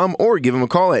DeSotoDumpsters.com or give them a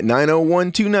call at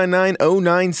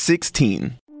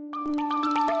 901-299-0916.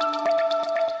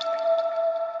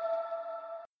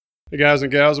 Hey guys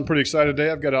and gals, I'm pretty excited today.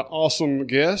 I've got an awesome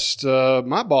guest.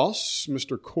 My boss,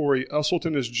 Mr. Corey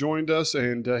Usselton, has joined us,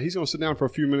 and he's going to sit down for a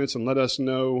few minutes and let us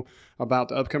know about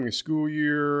the upcoming school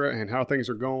year and how things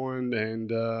are going.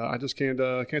 And I just can't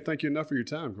thank you enough for your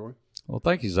time, Corey. Well,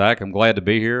 thank you, Zach. I'm glad to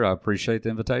be here. I appreciate the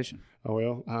invitation. Oh,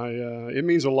 well, it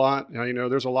means a lot.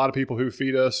 There's a lot of people who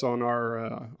feed us on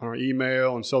our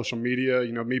email and social media.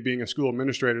 Me being a school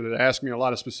administrator, that ask me a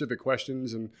lot of specific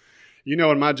questions. And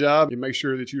in my job, you make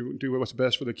sure that you do what's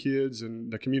best for the kids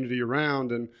and the community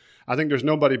around. And I think there's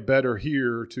nobody better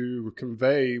here to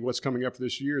convey what's coming up for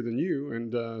this year than you.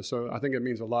 And so I think it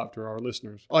means a lot to our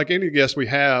listeners. Like any guest we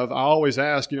have, I always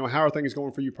ask, how are things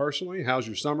going for you personally? How's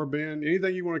your summer been?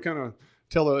 Anything you want to kind of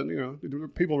tell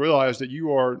people realize that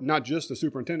you are not just a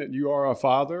superintendent, you are a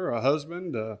father, a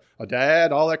husband, a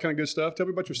dad, all that kind of good stuff. Tell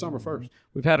me about your summer first.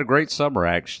 We've had a great summer,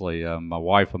 actually. My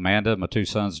wife, Amanda, my two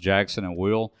sons, Jackson and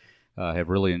Will, have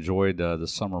really enjoyed the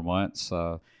summer months.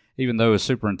 Even though as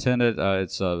superintendent,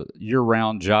 it's a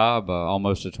year-round job,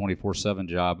 almost a 24/7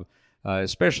 job,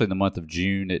 especially in the month of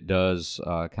June. It does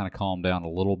kind of calm down a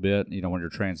little bit, when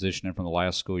you're transitioning from the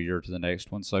last school year to the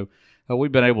next one. So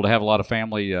we've been able to have a lot of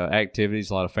family activities,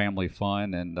 a lot of family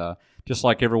fun, and just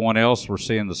like everyone else, we're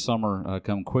seeing the summer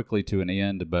come quickly to an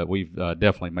end, but we've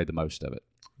definitely made the most of it.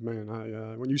 Man,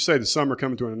 when you say the summer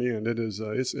coming to an end, it is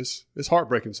it's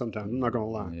heartbreaking sometimes. I'm not going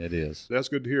to lie. It is. That's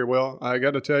good to hear. Well, I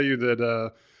got to tell you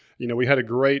that we had a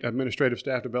great administrative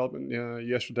staff development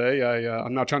yesterday.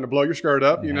 I'm not trying to blow your skirt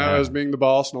up, as being the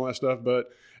boss and all that stuff,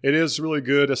 but it is really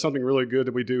good. It's something really good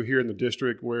that we do here in the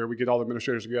district, where we get all the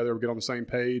administrators together, we get on the same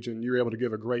page, and you're able to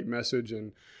give a great message.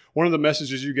 And one of the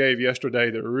messages you gave yesterday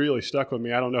that really stuck with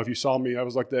me, I don't know if you saw me, I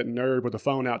was like that nerd with the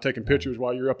phone out taking pictures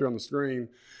while you're up there on the screen.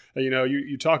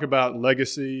 You talk about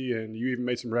legacy, and you even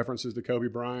made some references to Kobe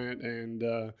Bryant,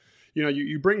 and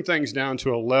you bring things down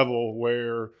to a level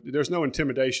where there's no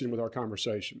intimidation with our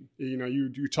conversation.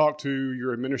 You talk to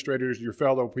your administrators, your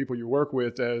fellow people you work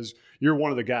with, as you're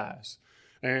one of the guys.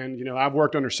 And, I've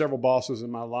worked under several bosses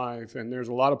in my life, and there's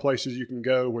a lot of places you can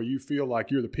go where you feel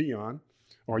like you're the peon,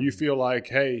 or you feel like,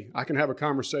 hey, I can have a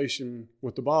conversation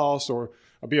with the boss, or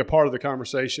I'll be a part of the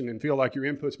conversation and feel like your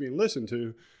input's being listened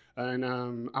to. And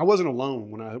I wasn't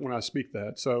alone when I speak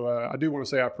that. So I do want to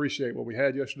say I appreciate what we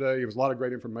had yesterday. It was a lot of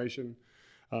great information.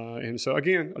 And so,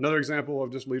 again, another example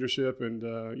of just leadership. And,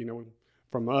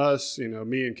 from us,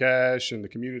 me and Cash and the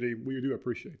community, we do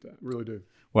appreciate that. Really do.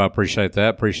 Well, I appreciate that.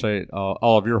 Appreciate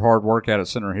all of your hard work out at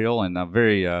Center Hill. And I'm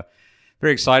very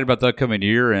excited about the upcoming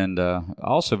year, and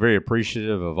also very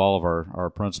appreciative of all of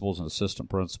our principals and assistant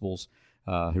principals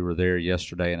who were there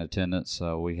yesterday in attendance.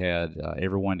 We had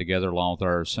everyone together along with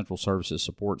our central services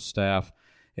support staff,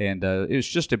 and it was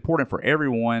just important for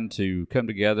everyone to come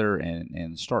together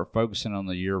and start focusing on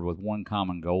the year with one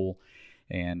common goal.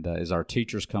 And as our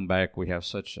teachers come back, we have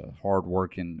such a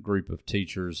hard-working group of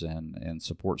teachers and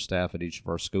support staff at each of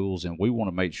our schools, and we want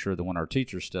to make sure that when our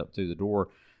teachers step through the door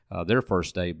their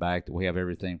first day back, that we have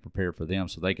everything prepared for them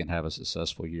so they can have a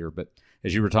successful year. But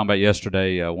as you were talking about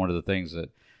yesterday, one of the things that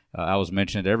I was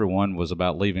mentioning to everyone was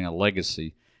about leaving a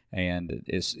legacy, and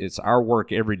it's our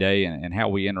work every day and how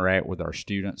we interact with our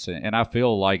students. And I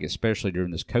feel like, especially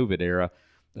during this COVID era,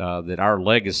 that our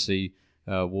legacy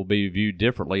will be viewed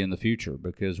differently in the future,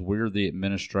 because we're the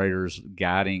administrators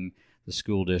guiding the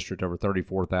school district, over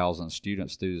 34,000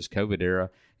 students through this COVID era,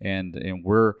 and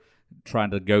we're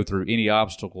trying to go through any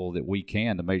obstacle that we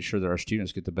can to make sure that our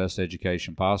students get the best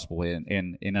education possible. And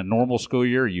in a normal school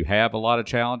year, you have a lot of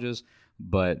challenges,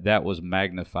 but that was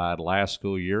magnified last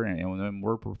school year, and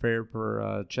we're prepared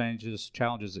for challenges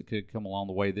that could come along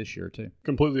the way this year too.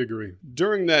 Completely agree.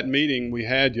 During that meeting we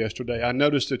had yesterday, I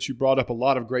noticed that you brought up a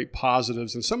lot of great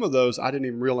positives, and some of those I didn't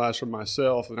even realize for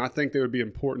myself, and I think they would be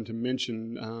important to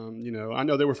mention. I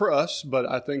know they were for us, but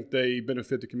I think they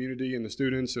benefit the community and the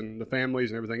students and the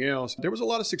families and everything else. There was a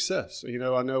lot of success.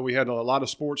 I know we had a lot of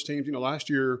sports teams.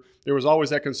 Last year there was always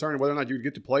that concern of whether or not you'd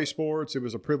get to play sports. It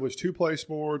was a privilege to play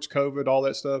sports, COVID, all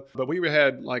that stuff. But we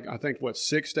had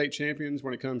 6 state champions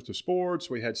when it comes to sports.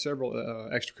 We had several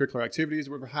extracurricular activities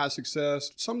that were high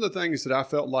success. Some of the things that I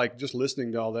felt like just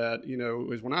listening to all that,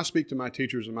 is when I speak to my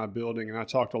teachers in my building, and I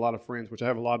talk to a lot of friends, which I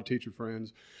have a lot of teacher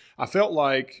friends, I felt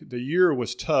like the year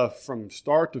was tough from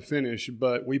start to finish,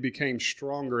 but we became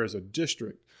stronger as a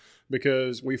district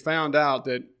because we found out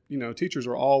that teachers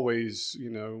are always,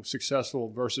 successful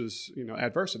versus,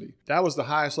 adversity. That was the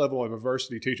highest level of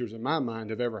adversity teachers in my mind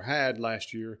have ever had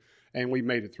last year, and we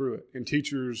made it through it. And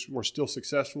teachers were still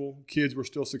successful. Kids were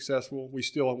still successful. We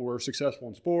still were successful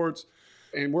in sports.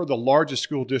 And we're the largest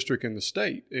school district in the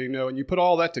state, and you put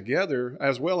all that together,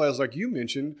 as well as, like you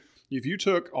mentioned, If you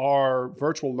took our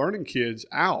virtual learning kids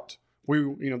out,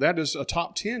 that is a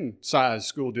top 10 size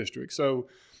school district. So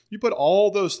you put all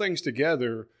those things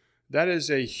together, that is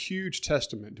a huge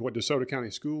testament to what DeSoto County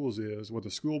Schools is, what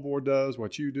the school board does,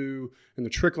 what you do, and the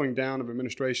trickling down of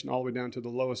administration all the way down to the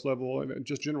lowest level, and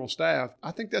just general staff.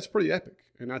 I think that's pretty epic.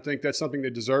 And I think that's something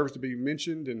that deserves to be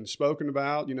mentioned and spoken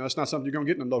about. It's not something you're going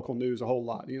to get in the local news a whole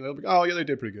lot. They'll be, oh, yeah, they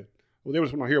did pretty good. Well, they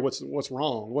just want to hear what's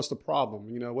wrong, what's the problem,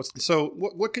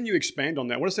 what can you expand on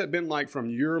that? What has that been like from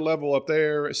your level up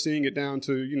there, seeing it down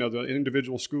to, the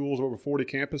individual schools, over 40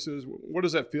 campuses? What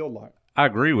does that feel like? I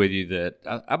agree with you that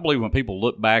I believe when people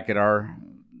look back at our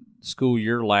school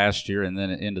year last year and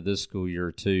then into this school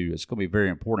year too, it's going to be very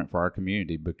important for our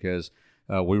community because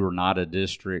we were not a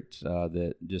district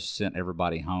that just sent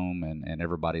everybody home and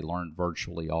everybody learned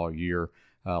virtually all year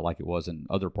like it was in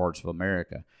other parts of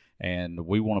America. And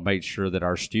we want to make sure that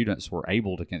our students were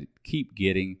able to keep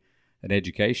getting an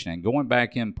education. And going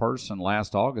back in person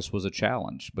last August was a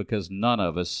challenge because none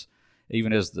of us,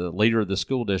 even as the leader of the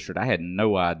school district, I had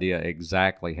no idea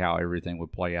exactly how everything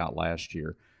would play out last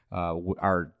year.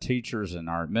 Our teachers and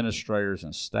our administrators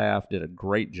and staff did a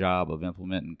great job of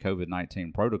implementing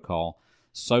COVID-19 protocol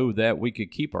so that we could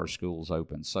keep our schools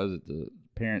open, so that the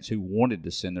parents who wanted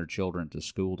to send their children to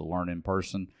school to learn in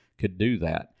person could do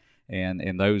that.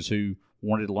 And those who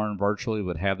wanted to learn virtually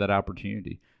would have that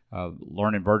opportunity.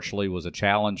 Learning virtually was a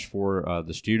challenge for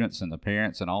the students and the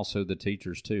parents and also the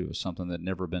teachers too. It was something that had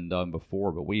never been done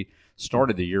before, but we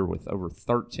started the year with over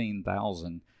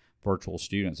 13,000 virtual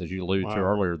students. As you alluded to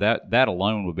earlier, that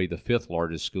alone would be the 5th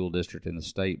largest school district in the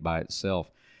state by itself.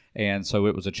 And so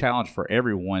it was a challenge for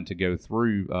everyone to go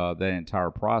through that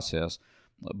entire process.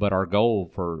 But our goal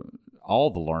for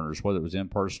all the learners, whether it was in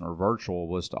person or virtual,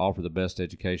 was to offer the best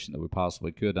education that we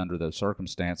possibly could under those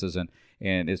circumstances.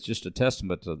 And it's just a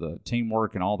testament to the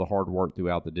teamwork and all the hard work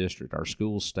throughout the district. Our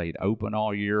schools stayed open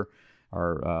all year.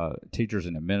 Our teachers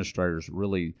and administrators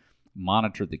really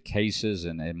monitored the cases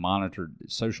and monitored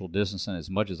social distancing as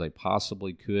much as they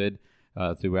possibly could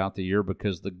throughout the year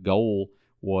because the goal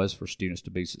was for students to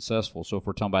be successful. So if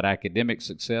we're talking about academic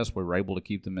success, we were able to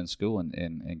keep them in school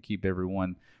and keep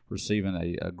everyone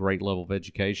receiving a great level of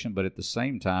education, but at the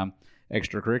same time,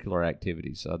 extracurricular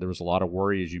activities. There was a lot of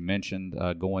worry, as you mentioned,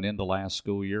 going into last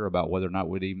school year about whether or not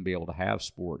we'd even be able to have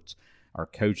sports. Our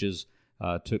coaches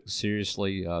took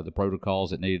seriously the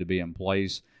protocols that needed to be in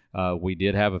place. We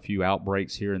did have a few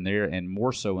outbreaks here and there, and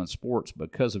more so in sports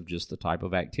because of just the type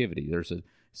of activity.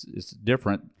 It's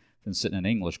different than sitting in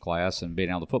English class and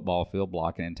being on the football field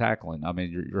blocking and tackling. I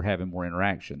mean, you're having more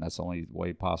interaction. That's the only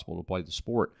way possible to play the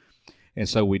sport. And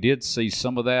so we did see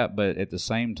some of that, but at the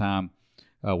same time,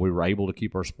 we were able to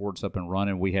keep our sports up and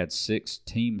running. We had 6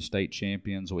 team state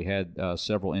champions. We had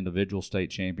several individual state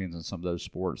champions in some of those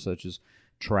sports, such as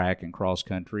track and cross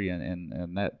country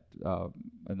and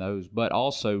those. But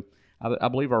also, I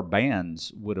believe our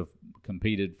bands would have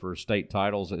competed for state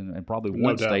titles and probably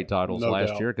won state titles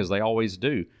last year because they always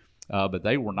do. But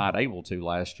they were not able to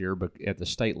last year at the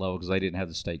state level because they didn't have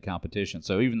the state competition.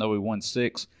 So even though we won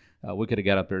 6, we could have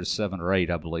got up there to 7 or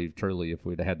 8, I believe, truly, if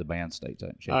we'd have had the band state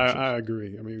championships. I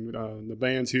agree. I mean, the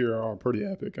bands here are pretty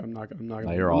epic. I'm not going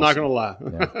to lie.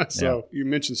 Yeah. So you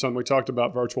mentioned something. We talked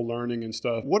about virtual learning and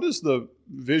stuff. What does the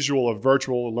visual of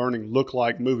virtual learning look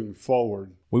like moving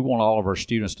forward? We want all of our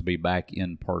students to be back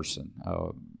in person.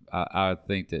 I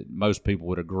think that most people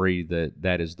would agree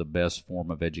that is the best form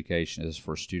of education is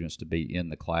for students to be in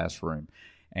the classroom.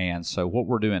 And so what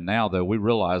we're doing now, though, we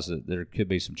realize that there could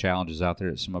be some challenges out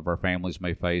there that some of our families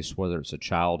may face, whether it's a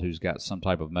child who's got some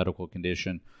type of medical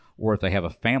condition or if they have a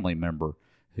family member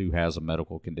who has a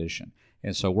medical condition.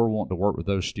 And so we're wanting to work with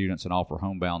those students and offer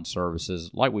homebound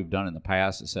services like we've done in the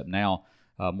past, except now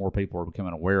more people are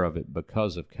becoming aware of it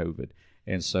because of COVID.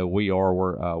 And so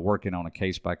we're working on a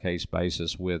case-by-case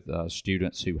basis with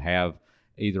students who have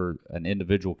either an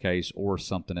individual case or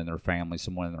something in their family,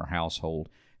 someone in their household.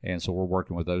 And so we're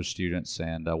working with those students,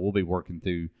 and we'll be working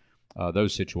through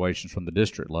those situations from the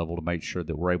district level to make sure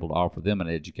that we're able to offer them an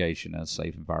education and a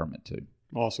safe environment too.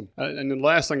 Awesome. And the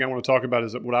last thing I want to talk about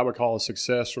is what I would call a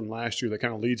success from last year that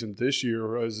kind of leads into this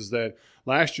year is that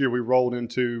last year we rolled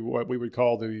into what we would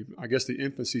call the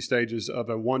infancy stages of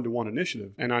a one-to-one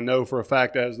initiative. And I know for a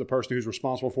fact as the person who's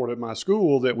responsible for it at my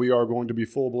school that we are going to be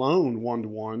full-blown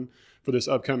one-to-one for this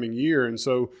upcoming year. And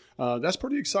so that's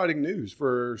pretty exciting news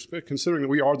for considering that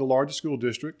we are the largest school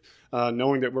district,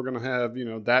 knowing that we're going to have,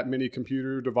 that many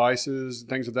computer devices,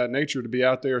 things of that nature to be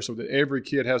out there so that every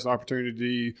kid has an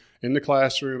opportunity in the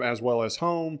classroom as well as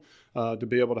home. to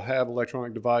be able to have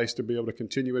electronic device, to be able to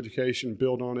continue education,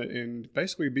 build on it, and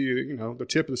basically be, the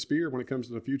tip of the spear when it comes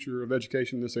to the future of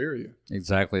education in this area.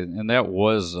 Exactly, and that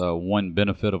was one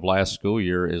benefit of last school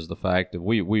year is the fact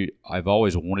that I've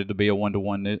always wanted to be a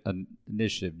one-to-one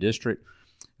initiative district.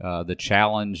 The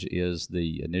challenge is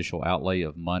the initial outlay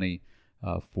of money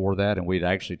for that, and we'd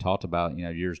actually talked about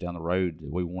years down the road that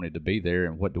we wanted to be there,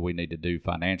 and what do we need to do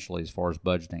financially as far as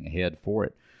budgeting ahead for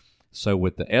it. So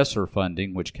with the ESSER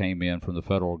funding, which came in from the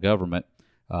federal government,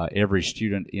 every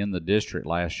student in the district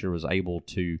last year was able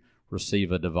to receive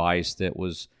a device that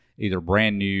was either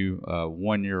brand new,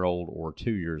 1 year old, or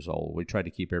 2 years old. We tried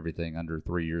to keep everything under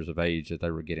 3 years of age that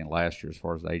they were getting last year as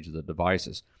far as the age of the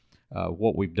devices.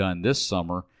 What we've done this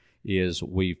summer is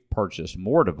we've purchased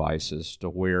more devices to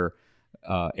where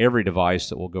every device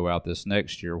that will go out this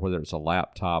next year, whether it's a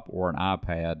laptop or an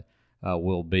iPad,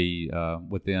 will be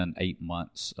within 8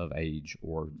 months of age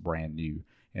or brand new.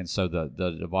 And so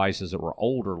the devices that were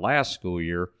older last school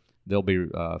year, they'll be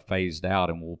phased out,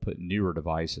 and we'll put newer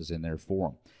devices in there for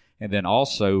them. And then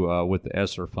also with the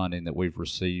ESSER funding that we've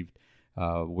received,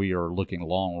 we are looking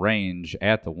long range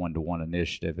at the one-to-one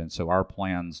initiative. And so our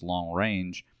plans long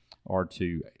range are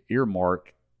to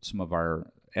earmark some of our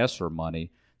ESSER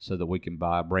money so that we can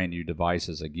buy brand new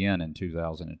devices again in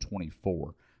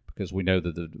 2024. Because we know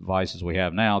that the devices we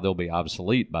have now, they'll be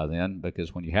obsolete by then,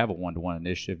 because when you have a one-to-one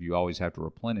initiative, you always have to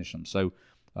replenish them. So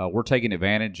we're taking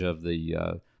advantage of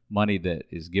the money that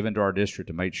is given to our district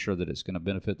to make sure that it's going to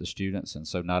benefit the students. And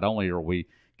so not only are we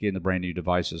getting the brand new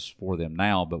devices for them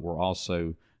now, but we're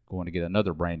also going to get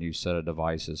another brand new set of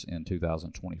devices in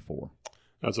 2024.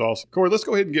 That's awesome. Corey, let's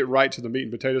go ahead and get right to the meat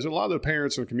and potatoes. A lot of the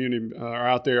parents in the community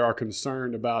are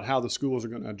concerned about how the schools are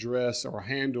going to address or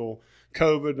handle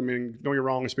COVID. I mean, don't get me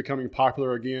wrong, it's becoming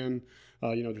popular again.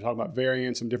 They're talking about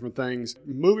variants and different things.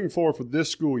 Moving forward for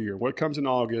this school year, what comes in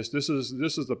August, this is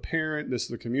the parent, this is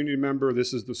the community member,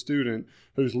 this is the student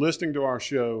who's listening to our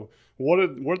show.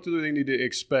 What do they need to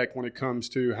expect when it comes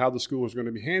to how the school is going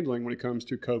to be handling when it comes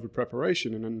to COVID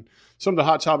preparation? And then some of the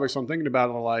hot topics I'm thinking about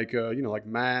are like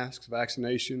masks,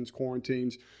 vaccinations,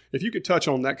 quarantines. If you could touch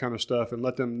on that kind of stuff and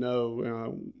let them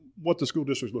know what the school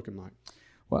district is looking like.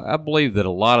 Well, I believe that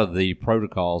a lot of the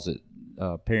protocols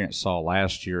that parents saw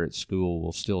last year at school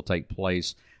will still take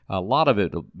place. A lot of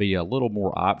it will be a little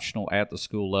more optional at the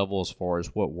school level as far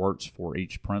as what works for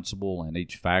each principal and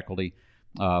each faculty.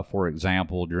 For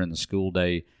example, during the school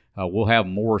day, we'll have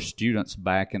more students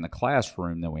back in the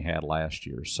classroom than we had last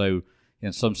year. So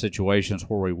in some situations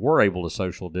where we were able to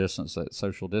social distance, that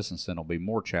social distancing will be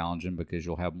more challenging because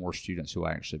you'll have more students who will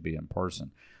actually be in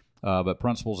person. But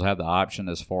principals have the option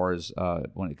as far as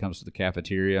when it comes to the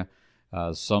cafeteria.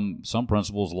 Some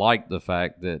principals liked the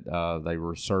fact that they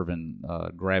were serving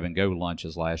grab-and-go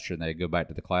lunches last year, and they'd go back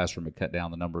to the classroom and cut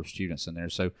down the number of students in there.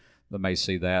 So they may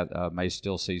see that, may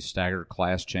still see staggered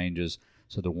class changes,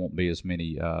 so there won't be as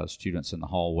many students in the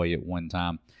hallway at one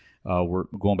time. We're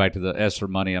going back to the ESSER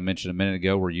money I mentioned a minute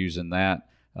ago. We're using that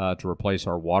to replace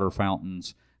our water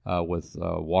fountains with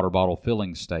water bottle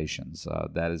filling stations.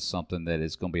 That is something that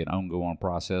is going to be an ongoing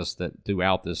process that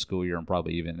throughout this school year and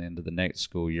probably even into the next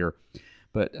school year.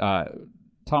 But talking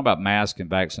about masks and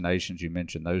vaccinations, you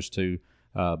mentioned those two.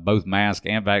 Both masks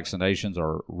and vaccinations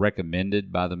are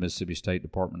recommended by the Mississippi State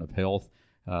Department of Health.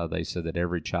 They said that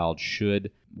every child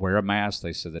should wear a mask.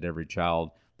 They said that every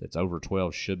child that's over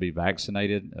 12 should be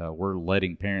vaccinated. We're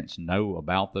letting parents know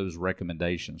about those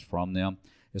recommendations from them.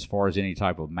 As far as any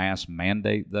type of mask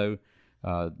mandate, though,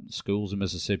 schools in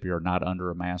Mississippi are not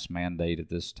under a mask mandate at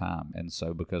this time. And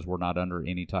so because we're not under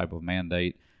any type of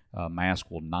mandate, mask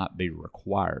will not be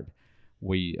required.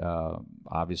 We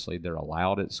obviously, they're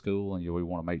allowed at school, and we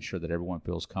want to make sure that everyone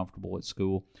feels comfortable at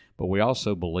school. But we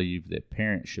also believe that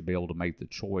parents should be able to make the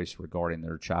choice regarding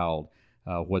their child,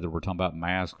 whether we're talking about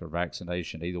mask or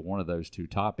vaccination, either one of those two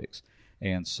topics.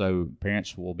 And so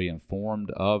parents will be informed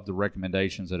of the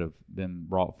recommendations that have been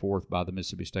brought forth by the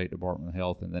Mississippi State Department of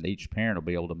Health, and then each parent will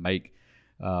be able to make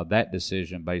that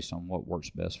decision based on what works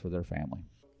best for their family.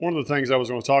 One of the things I was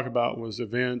going to talk about was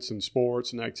events and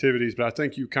sports and activities, but I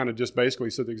think you kind of just basically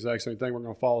said the exact same thing. We're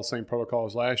going to follow the same protocol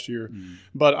as last year.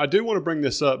 But I do want to bring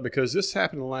this up because this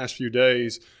happened in the last few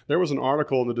days. There was an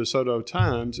article in the DeSoto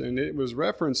Times, and it was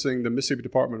referencing the Mississippi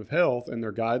Department of Health and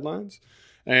their guidelines.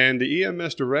 And the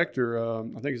EMS director, I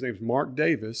think his name is Mark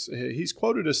Davis, he's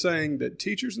quoted as saying that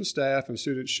teachers and staff and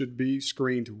students should be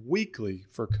screened weekly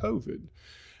for COVID.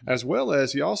 As well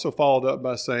as he also followed up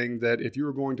by saying that if you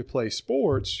were going to play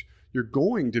sports, you're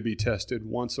going to be tested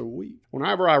once a week.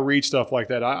 Whenever I read stuff like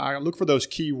that, I look for those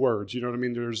key words. You know what I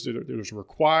mean? There's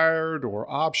required or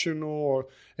optional,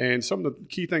 and some of the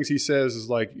key things he says is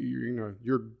like,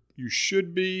 you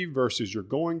should be versus you're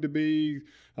going to be.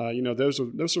 Those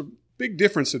are big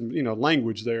difference in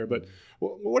language there. But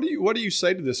what do you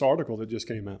say to this article that just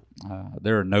came out?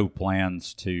 There are no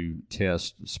plans to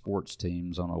test sports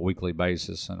teams on a weekly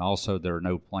basis, and also there are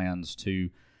no plans to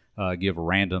give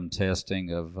random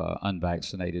testing of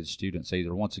unvaccinated students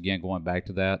either. Once again, going back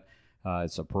to that,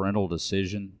 it's a parental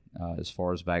decision as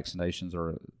far as vaccinations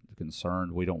are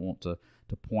concerned. We don't want to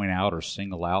point out or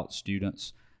single out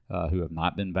students who have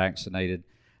not been vaccinated.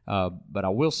 But I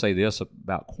will say this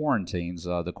about quarantines.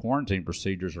 The quarantine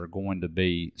procedures are going to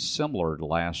be similar to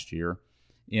last year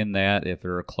in that if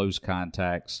there are close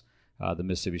contacts, the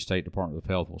Mississippi State Department of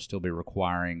Health will still be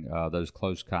requiring those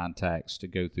close contacts to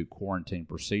go through quarantine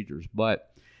procedures.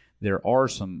 But there are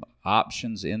some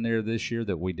options in there this year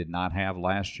that we did not have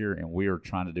last year, and we are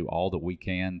trying to do all that we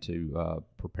can to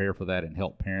prepare for that and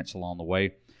help parents along the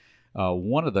way.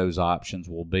 One of those options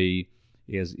will be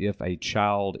is if a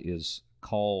child is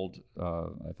called,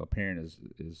 if a parent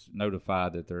is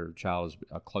notified that their child is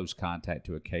a close contact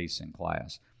to a case in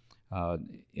class.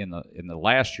 In the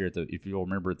last year, if you'll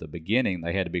remember at the beginning,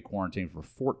 they had to be quarantined for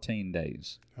 14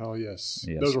 days. Oh, yes.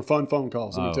 Those were fun phone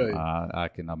calls, let me tell you. I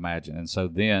can imagine. And so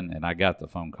then, and I got the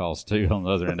phone calls too on the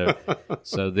other end of it.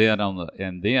 So then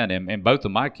and both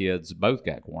of my kids both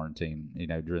got quarantined,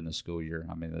 during the school year.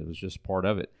 I mean, it was just part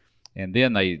of it. And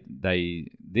then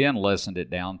they then lessened it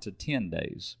down to 10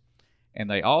 days. And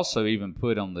they also even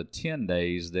put on the 10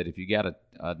 days that if you got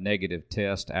a negative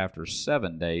test after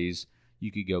 7 days,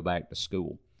 you could go back to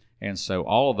school. And so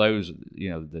all of those,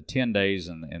 the 10 days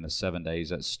and the 7 days,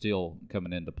 that's still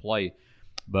coming into play.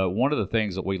 But one of the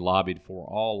things that we lobbied for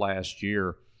all last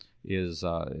year is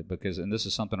and this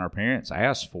is something our parents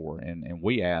asked for, and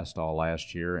we asked all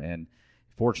last year, and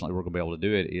fortunately we're going to be able to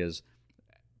do it, is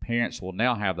parents will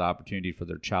now have the opportunity for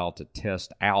their child to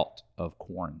test out of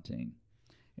quarantine.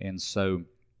 And so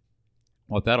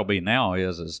what that'll be now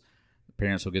is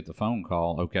parents will get the phone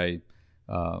call, okay,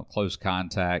 close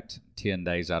contact, 10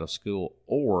 days out of school,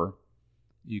 or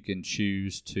you can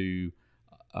choose to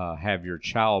have your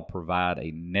child provide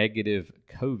a negative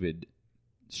COVID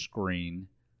screen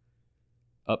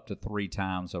up to 3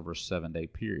 times over a 7-day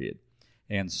period.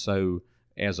 And so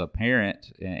as a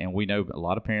parent, and we know a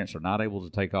lot of parents are not able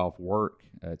to take off work.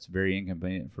 It's very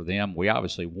inconvenient for them. We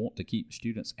obviously want to keep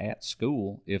students at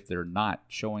school if they're not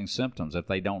showing symptoms, if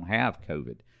they don't have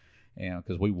COVID,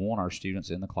 because we want our students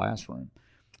in the classroom.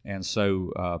 And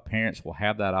so parents will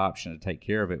have that option to take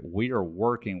care of it. We are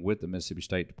working with the Mississippi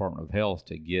State Department of Health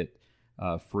to get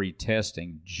free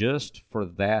testing just for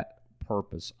that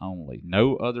purpose only.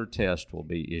 No other test will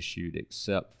be issued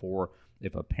except for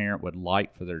if a parent would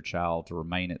like for their child to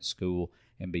remain at school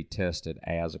and be tested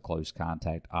as a close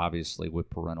contact, obviously with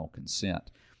parental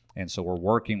consent. And so we're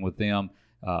working with them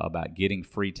about getting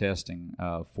free testing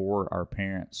for our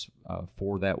parents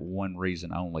for that one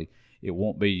reason only. It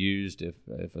won't be used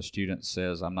if a student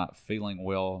says, I'm not feeling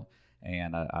well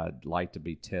and I'd like to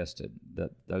be tested,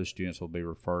 that those students will be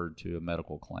referred to a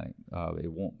medical clinic.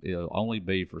 It'll only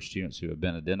be for students who have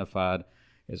been identified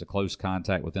as a close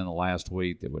contact within the last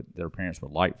week that their parents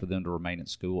would like for them to remain at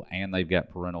school, and they've got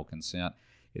parental consent.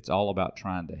 It's all about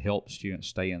trying to help students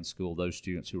stay in school, those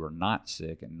students who are not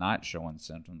sick and not showing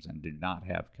symptoms and do not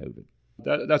have COVID.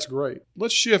 That's great.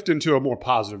 Let's shift into a more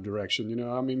positive direction.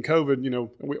 COVID,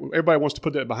 everybody wants to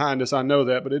put that behind us. I know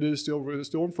that, but it's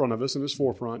still in front of us in its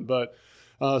forefront. But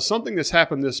something that's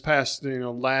happened this past,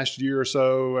 last year or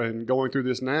so and going through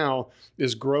this now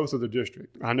is growth of the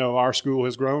district. I know our school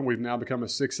has grown. We've now become a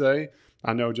 6A.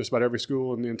 I know just about every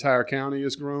school in the entire county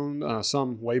has grown,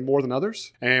 some way more than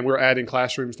others. And we're adding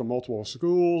classrooms to multiple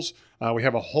schools. We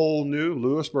have a whole new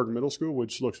Lewisburg Middle School,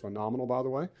 which looks phenomenal, by the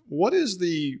way. What is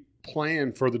the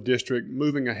plan for the district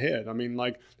moving ahead? I mean,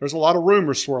 there's a lot of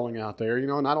rumors swirling out there,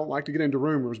 and I don't like to get into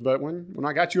rumors, but when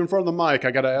I got you in front of the mic,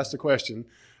 I got to ask the question.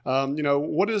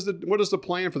 What is the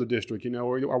plan for the district?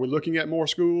 Are we looking at more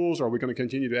schools? Are we going to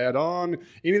continue to add on?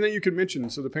 Anything you could mention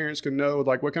so the parents can know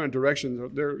what kind of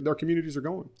direction their communities are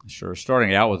going? Sure.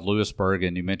 Starting out with Lewisburg,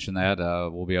 and you mentioned that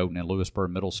we'll be opening Lewisburg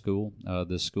Middle School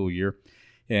this school year.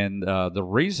 And the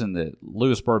reason that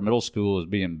Lewisburg Middle School is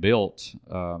being built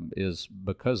is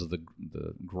because of the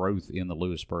growth in the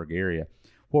Lewisburg area.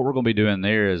 What we're going to be doing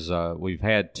there is we've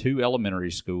had 2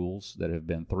 elementary schools that have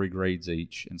been 3 grades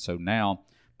each. And so now,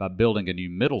 by building a new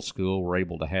middle school, we're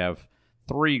able to have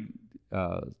three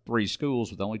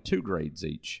schools with only 2 grades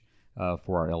each.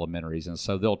 for our elementaries. And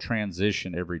so they'll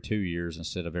transition every 2 years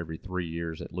instead of every 3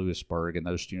 years at Lewisburg, and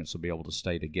those students will be able to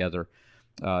stay together.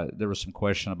 There was some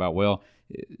question about, well,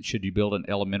 should you build an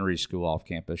elementary school off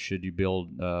campus? Should you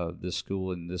build this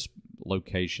school in this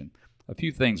location? A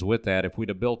few things with that. If we'd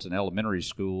have built an elementary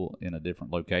school in a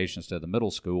different location instead of the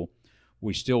middle school,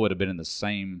 we still would have been in the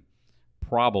same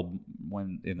problem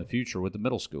when in the future with the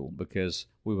middle school, because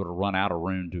we would have run out of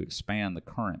room to expand the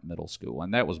current middle school.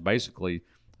 And that was basically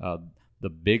the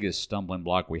biggest stumbling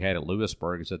block we had at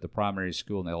Lewisburg, is that the primary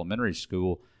school and the elementary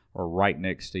school are right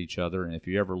next to each other. And if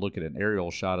you ever look at an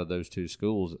aerial shot of those two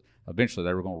schools, eventually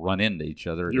they were going to run into each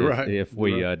other if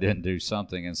we didn't do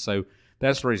something. And so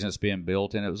that's the reason it's being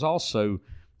built. And it was also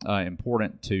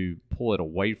important to pull it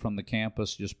away from the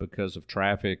campus just because of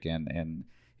traffic. And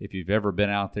if you've ever been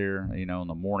out there, in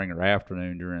the morning or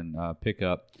afternoon during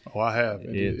pickup. Oh, I have.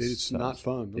 It's not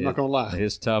fun. I'm not going to lie.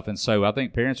 It's tough. And so I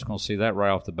think parents are going to see that right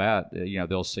off the bat.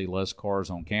 They'll see less cars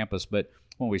on campus. But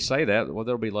when we say that, well,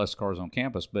 there'll be less cars on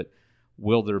campus. But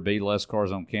will there be less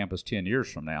cars on campus 10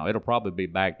 years from now? It'll probably be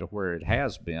back to where it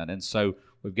has been. And so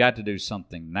we've got to do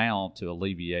something now to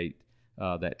alleviate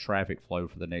that traffic flow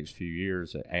for the next few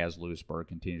years as Lewisburg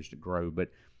continues to grow. But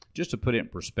just to put it in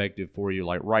perspective for you,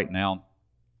 like right now,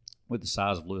 with the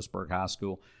size of Lewisburg High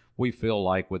School, we feel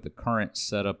like with the current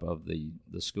setup of the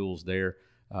schools there,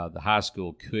 the high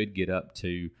school could get up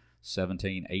to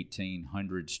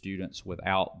 1,800 students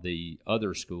without the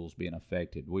other schools being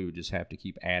affected. We would just have to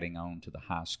keep adding on to the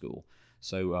high school.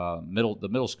 So the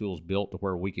middle school is built to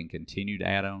where we can continue to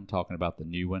add on, talking about the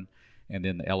new one. And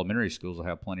then the elementary schools will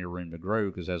have plenty of room to grow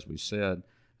because, as we said,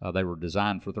 they were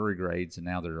designed for 3 grades, and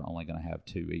now they're only going to have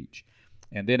 2 each.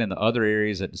 And then in the other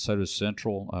areas at DeSoto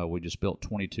Central, we just built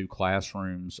 22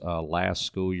 classrooms last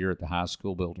school year at the high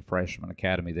school, built a freshman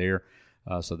academy there.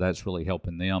 So that's really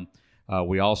helping them.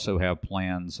 We also have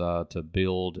plans to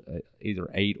build either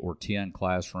 8 or 10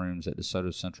 classrooms at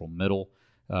DeSoto Central Middle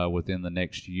within the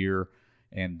next year.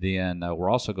 And then we're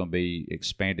also going to be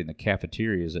expanding the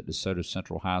cafeterias at DeSoto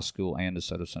Central High School and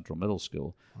DeSoto Central Middle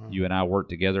School. Wow. You and I worked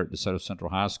together at DeSoto Central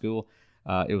High School.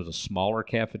 It was a smaller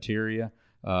cafeteria.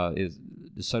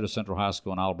 DeSoto Central High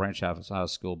School and Olive Branch High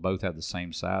School both have the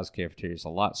same size cafeteria. It's a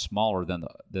lot smaller than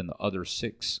the other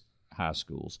 6 high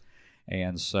schools.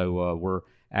 And so we're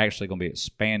actually going to be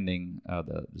expanding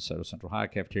the DeSoto Central High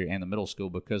cafeteria and the middle school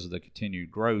because of the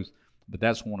continued growth. But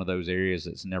that's one of those areas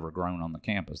that's never grown on the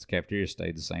campus. The cafeteria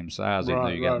stayed the same size, even though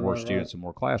you got more students and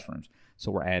more classrooms.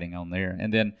 So we're adding on there.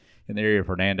 And then in the area of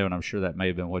Hernando, and I'm sure that may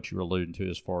have been what you were alluding to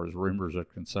as far as rumors are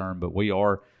concerned, but we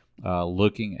are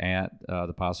looking at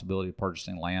the possibility of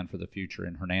purchasing land for the future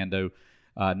in Hernando,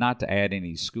 not to add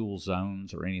any school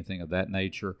zones or anything of that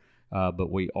nature,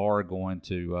 but we are going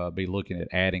to be looking at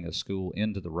adding a school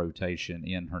into the rotation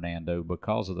in Hernando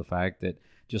because of the fact that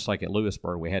just like at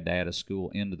Lewisburg, we had to add a school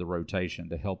into the rotation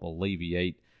to help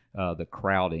alleviate the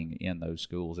crowding in those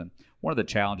schools. And one of the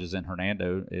challenges in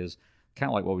Hernando is kind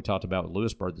of like what we talked about with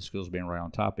Lewisburg, the schools being right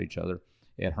on top of each other.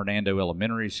 At Hernando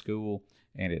Elementary School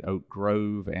and at Oak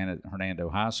Grove and at Hernando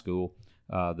High School,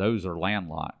 those are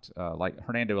landlocked. Like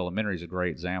Hernando Elementary is a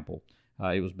great example.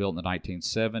 It was built in the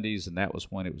 1970s, and that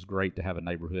was when it was great to have a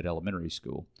neighborhood elementary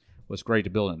school. Well, it's great to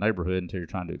build a neighborhood until you're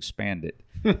trying to expand it,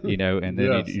 and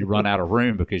then you run out of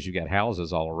room because you got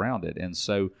houses all around it. And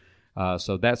so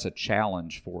that's a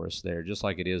challenge for us there, just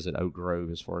like it is at Oak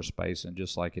Grove as far as space, and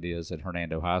just like it is at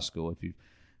Hernando High School. If you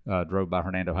drove by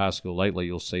Hernando High School lately,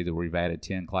 you'll see that we've added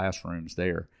 10 classrooms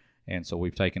there. And so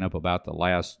we've taken up about the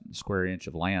last square inch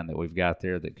of land that we've got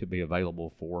there that could be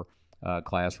available for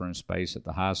classroom space at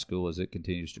the high school as it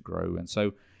continues to grow. And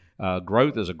so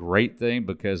growth is a great thing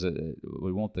because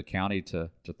we want the county to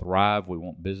thrive. We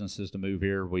want businesses to move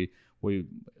here. We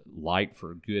like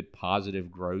for good,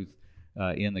 positive growth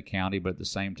in the county, but at the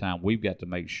same time, we've got to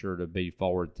make sure to be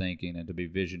forward-thinking and to be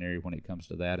visionary when it comes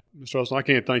to that. Mr. Olson, I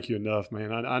can't thank you enough,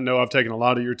 man. I know I've taken a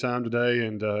lot of your time today,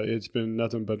 and it's been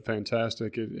nothing but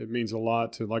fantastic. It means a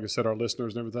lot to, like I said, our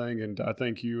listeners and everything, and I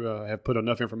think you have put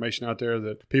enough information out there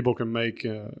that people can make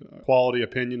a quality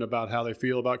opinion about how they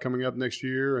feel about coming up next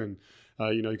year, and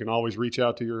you can always reach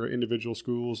out to your individual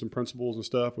schools and principals and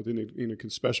stuff with any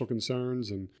special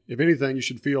concerns. And if anything, you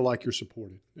should feel like you're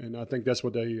supported. And I think that's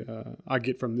what I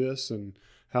get from this and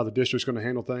how the district's going to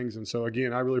handle things. And so,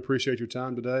 again, I really appreciate your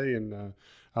time today. And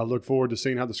I look forward to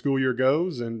seeing how the school year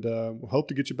goes. And hope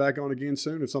to get you back on again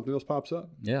soon if something else pops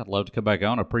up. Yeah, I'd love to come back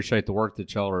on. I appreciate the work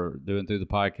that y'all are doing through the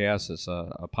podcast. It's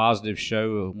a positive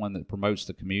show, one that promotes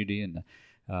the community. And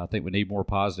I think we need more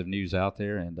positive news out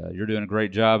there. And you're doing a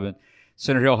great job. And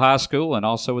Center Hill High School and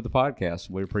also with the podcast.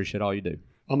 We appreciate all you do.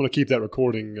 I'm going to keep that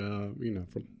recording,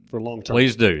 for long term.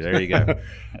 Please do. There you go.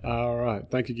 All right.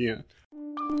 Thank you again.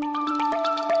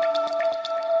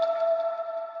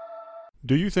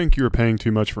 Do you think you're paying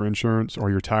too much for insurance, or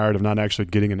you're tired of not actually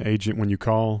getting an agent when you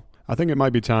call? I think it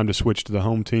might be time to switch to the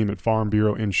home team at Farm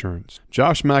Bureau Insurance.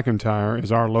 Josh McIntyre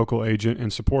is our local agent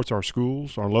and supports our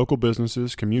schools, our local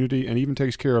businesses, community, and even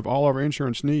takes care of all of our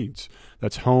insurance needs.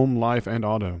 That's home, life, and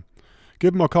auto.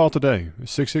 Give him a call today at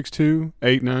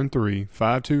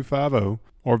 662-893-5250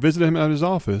 or visit him at his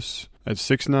office at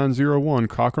 6901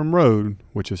 Cochran Road,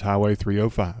 which is Highway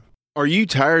 305. Are you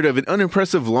tired of an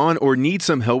unimpressive lawn or need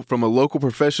some help from a local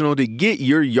professional to get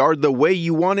your yard the way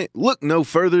you want it? Look no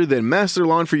further than Master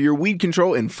Lawn for your weed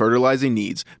control and fertilizing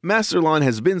needs. Master Lawn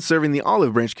has been serving the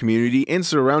Olive Branch community and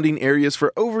surrounding areas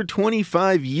for over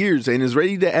 25 years and is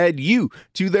ready to add you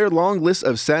to their long list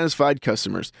of satisfied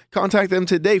customers. Contact them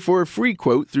today for a free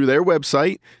quote through their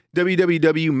website,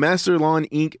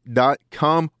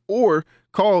 www.masterlawninc.com, or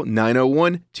call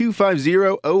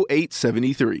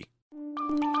 901-250-0873.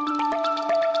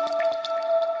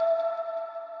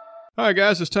 All right,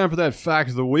 guys, it's time for that Fact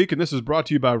of the Week, and this is brought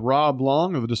to you by Rob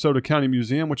Long of the DeSoto County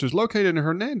Museum, which is located in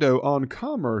Hernando on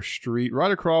Commerce Street, right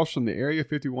across from the Area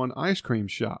 51 ice cream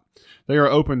shop. They are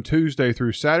open Tuesday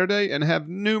through Saturday and have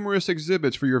numerous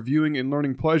exhibits for your viewing and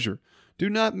learning pleasure. Do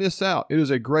not miss out. It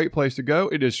is a great place to go.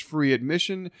 It is free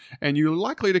admission, and you're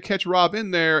likely to catch Rob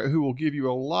in there, who will give you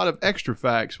a lot of extra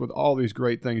facts with all these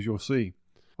great things you'll see.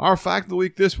 Our Fact of the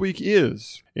Week this week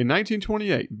is, in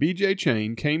 1928, B.J.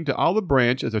 Chain came to Olive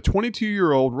Branch as a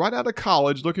 22-year-old right out of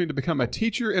college looking to become a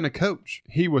teacher and a coach.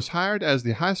 He was hired as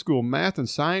the high school math and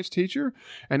science teacher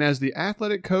and as the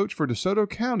athletic coach for DeSoto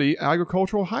County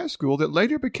Agricultural High School that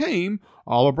later became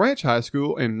Olive Branch High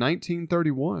School in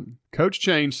 1931. Coach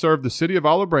Chain served the city of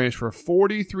Olive Branch for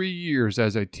 43 years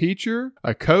as a teacher,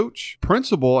 a coach,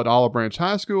 principal at Olive Branch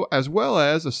High School, as well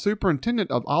as a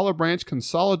superintendent of Olive Branch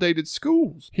Consolidated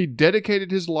Schools. He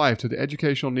dedicated his life to the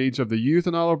educational needs of the youth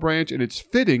in Olive Branch, and it's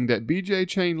fitting that B.J.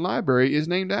 Chain Library is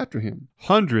named after him.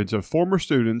 Hundreds of former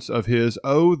students of his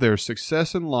owe their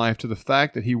success in life to the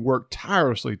fact that he worked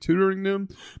tirelessly tutoring them,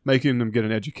 making them get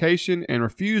an education, and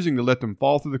refusing to let them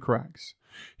fall through the cracks.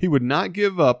 He would not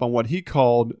give up on what he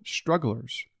called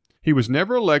strugglers. He was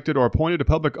never elected or appointed to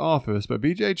public office, but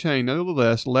B.J. Chain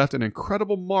nonetheless left an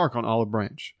incredible mark on Olive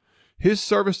Branch. His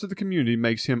service to the community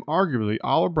makes him arguably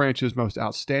Olive Branch's most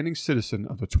outstanding citizen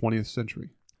of the 20th century.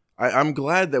 I'm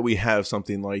glad that we have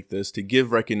something like this to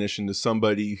give recognition to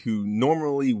somebody who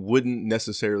normally wouldn't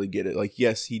necessarily get it. Like,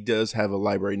 yes, he does have a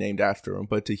library named after him,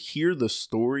 but to hear the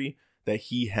story that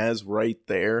he has right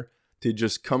there, to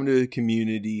just come to the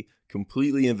community,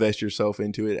 completely invest yourself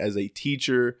into it as a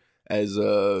teacher, as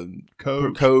a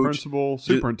coach, principal,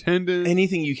 superintendent,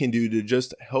 anything you can do to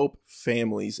just help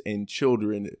families and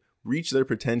children reach their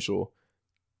potential.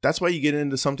 That's why you get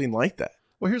into something like that.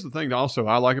 Well, here's the thing also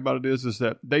I like about it is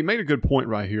that they made a good point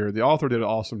right here. The author did an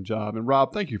awesome job. And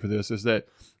Rob, thank you for this, is that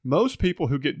most people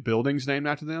who get buildings named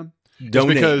after them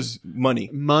donate because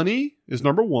money is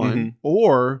number one,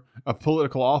 or a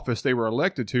political office they were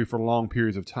elected to for long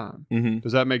periods of time.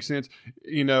 Does that make sense?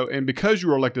 And because you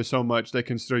were elected so much, they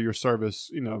consider your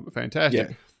service, fantastic.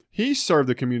 Yeah. He served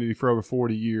the community for over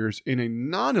 40 years in a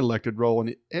non-elected role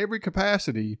in every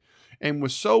capacity and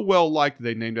was so well liked that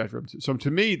they named after him. So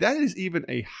to me, that is even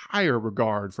a higher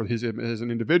regard for his as an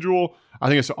individual. I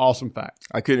think it's an awesome fact.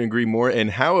 I couldn't agree more.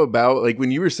 And how about, like, when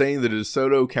you were saying the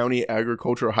DeSoto County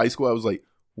Agricultural High School, I was like,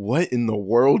 what in the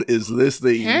world is this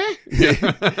thing? And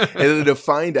then to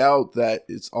find out that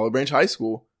it's Olive Branch High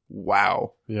School,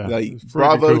 wow. Yeah, like,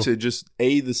 bravo to just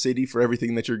the city for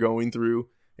everything that you're going through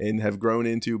and have grown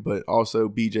into, but also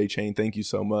B.J. Chain, thank you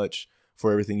so much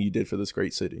for everything you did for this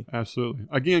great city. Absolutely.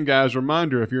 Again, guys,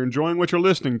 reminder, if you're enjoying what you're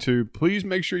listening to, please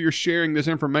make sure you're sharing this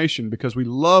information because we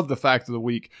love the Fact of the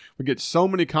Week. We get so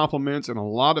many compliments and a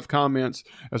lot of comments,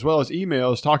 as well as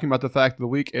emails talking about the Fact of the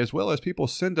Week, as well as people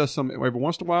send us some every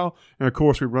once in a while. And of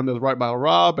course, we run those right by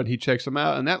Rob and he checks them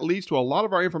out. And that leads to a lot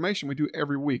of our information we do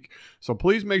every week. So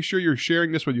please make sure you're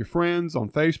sharing this with your friends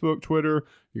on Facebook, Twitter.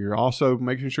 You're also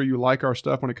making sure you like our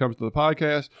stuff when it comes to the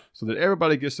podcast so that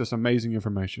everybody gets this amazing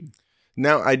information.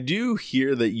 Now, I do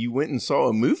hear that you went and saw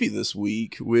a movie this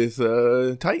week with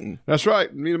Titan. That's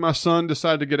right. Me and my son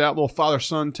decided to get out, a little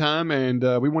father-son time, and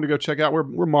we want to go check out.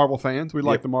 We're Marvel fans. We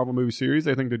like the Marvel movie series.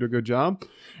 They think they do a good job.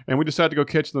 And we decided to go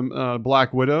catch the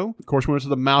Black Widow. Of course, we went to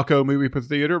the Malco Movie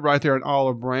Theater right there in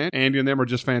Olive Branch. Andy and them are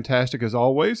just fantastic as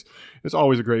always. It's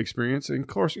always a great experience. And, of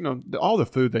course, all the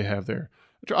food they have there.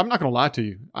 I'm not going to lie to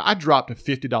you. I dropped a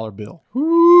 $50 bill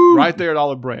right there at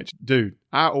Olive Branch. Dude,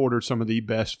 I ordered some of the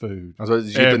best food. Did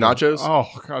you get the nachos? Oh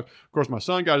God! Of course, my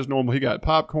son got his normal. He got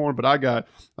popcorn, but I got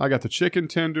the chicken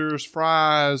tenders,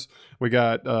 fries. We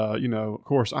got, of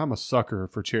course, I'm a sucker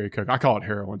for cherry coke. I call it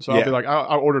heroin. So I'll be like,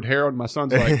 I ordered heroin. My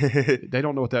son's like, they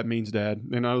don't know what that means, Dad.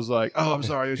 And I was like, oh, I'm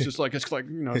sorry. It's like it's like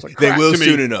they crack will to me.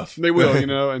 soon enough. They will,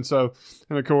 and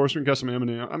of course we got some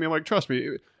M&M. I mean, like, trust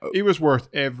me, it was worth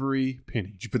every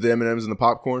penny. Did you put the M&Ms in the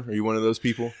popcorn? Are you one of those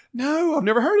people? No, I've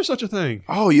never heard of such a thing.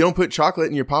 Oh, you don't put chocolate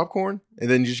in your popcorn and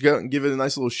then just go and give it a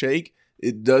nice little shake?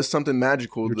 It does something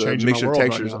magical. You're The changing mixture my of world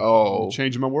textures. right now. Oh, You're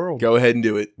changing my world. Go ahead and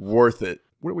do it. Worth it.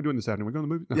 What are we doing this afternoon? We going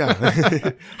to the movie?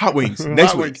 Yeah. Hot wings.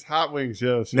 Next week. Hot wings,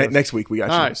 yes. Next week we got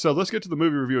you. All right, so let's get to the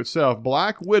movie review itself.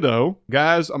 Black Widow.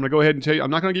 Guys, I'm going to go ahead and tell you, I'm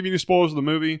not going to give you any spoilers of the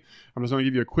movie. I'm just going to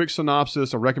give you a quick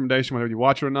synopsis, a recommendation, whether you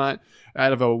watch it or not.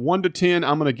 Out of a 1 to 10,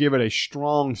 I'm going to give it a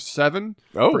strong 7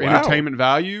 for entertainment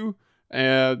value.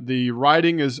 The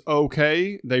writing is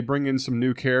okay. They bring in some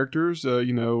new characters,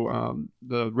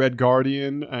 the Red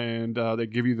Guardian, and they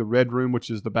give you the Red Room, which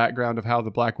is the background of how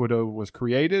the Black Widow was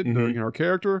created, her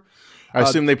character. I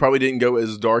assume they probably didn't go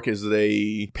as dark as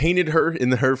they painted her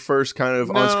in her first kind of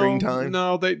on-screen time.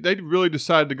 No, they really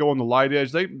decided to go on the light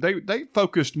edge. They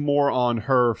focused more on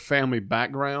her family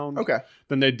background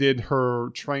than they did her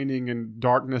training and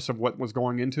darkness of what was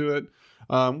going into it,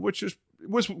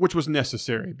 which was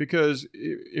necessary, because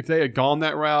if they had gone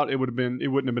that route, it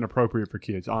wouldn't have been appropriate for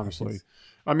kids, honestly.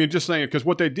 I mean, just saying, because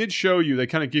what they did show you, they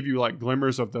kind of give you like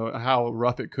glimmers of how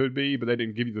rough it could be, but they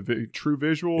didn't give you the true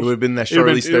visuals. It would have been that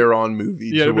Charlize Theron movie.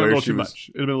 Yeah, it would have been a little too much.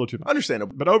 It would have been a little too much.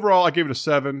 Understandable. But overall, I gave it a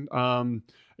 7.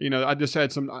 I just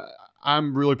had some.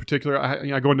 I'm really particular.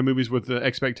 I go into movies with the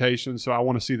expectations, so I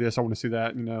want to see this, I want to see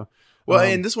that. Well,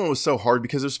 and this one was so hard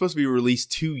because it was supposed to be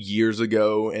released 2 years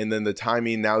ago, and then the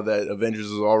timing now that Avengers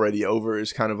is already over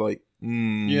is kind of like,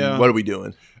 what are we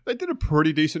doing? They did a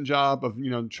pretty decent job of,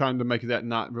 trying to make that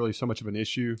not really so much of an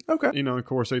issue. Okay. Of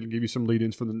course, they give you some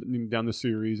lead-ins for down the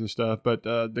series and stuff, but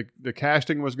the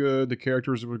casting was good, the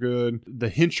characters were good, the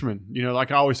henchmen,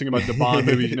 like I always think about the Bond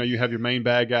movies, you have your main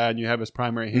bad guy and you have his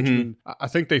primary henchman. I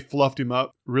think they fluffed him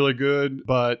up really good,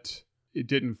 but it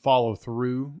didn't follow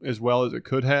through as well as it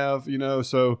could have,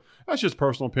 so that's just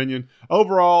personal opinion.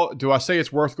 Overall, do I say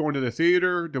it's worth going to the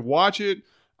theater to watch it?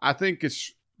 I think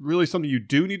it's really something you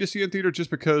do need to see in theater, just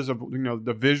because of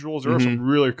the visuals. There are some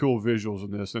really cool visuals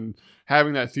in this, and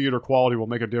having that theater quality will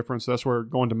make a difference. That's where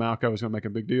going to Malco is going to make a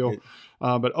big deal.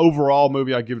 But overall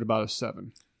movie, I give it about a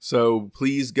 7. So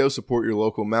please go support your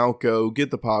local Malco,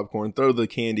 get the popcorn, throw the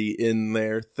candy in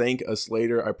there, thank us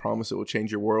later. I promise it will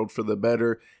change your world for the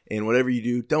better. And whatever you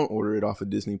do, don't order it off of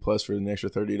Disney Plus for an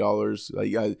extra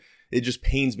 $30. It just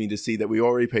pains me to see that we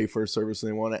already pay for a service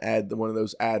and they want to add one of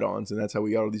those add-ons, and that's how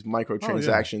we got all these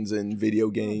microtransactions in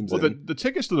video games. Well, the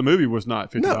tickets to the movie was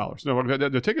not $50. No,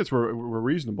 the tickets were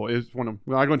reasonable. It's when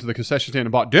I went to the concession stand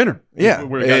and bought dinner. Yeah,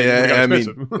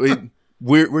 expensive.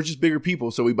 We're just bigger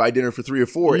people, so we buy dinner for 3 or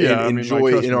 4 and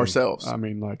enjoy it in ourselves. I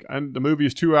mean, and the movie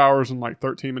is 2 hours and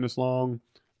 13 minutes long.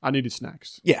 I needed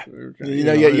snacks. Yeah, you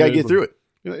got to get through it.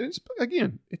 It's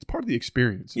part of the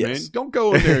experience, yes. man. Don't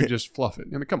go in there and just fluff it.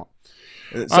 I mean, come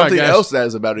on. Something else that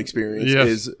is about experience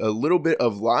is a little bit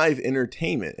of live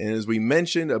entertainment. And as we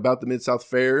mentioned about the Mid-South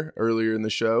Fair earlier in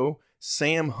the show,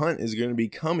 Sam Hunt is going to be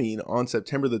coming on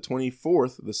September the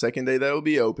 24th, the second day that will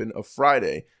be open, a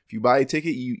Friday. If you buy a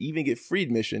ticket, you even get free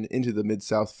admission into the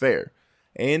Mid-South Fair.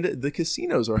 And the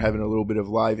casinos are having a little bit of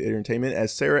live entertainment,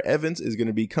 as Sarah Evans is going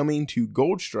to be coming to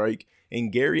Gold Strike,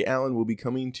 and Gary Allen will be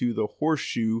coming to the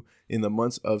Horseshoe in the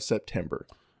months of September.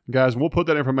 Guys, we'll put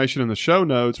that information in the show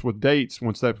notes with dates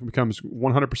once that becomes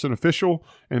 100% official,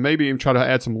 and maybe even try to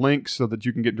add some links so that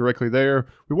you can get directly there.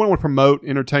 We want to promote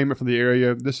entertainment from the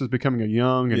area. This is becoming a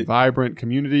young and vibrant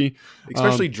community.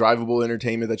 Especially drivable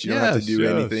entertainment that you don't have to do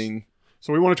anything.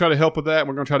 So we want to try to help with that.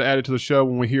 We're going to try to add it to the show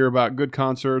when we hear about good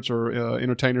concerts or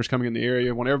entertainers coming in the area.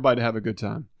 We want everybody to have a good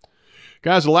time.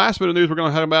 Guys, the last bit of news we're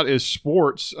going to talk about is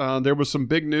sports. There was some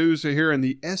big news here in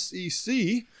the SEC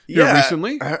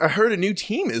recently. I heard a new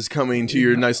team is coming to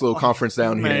your nice little conference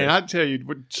down here. Man, I tell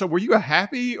you. So were you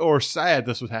happy or sad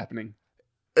this was happening?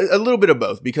 A little bit of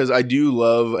both, because I do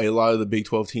love a lot of the Big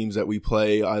 12 teams that we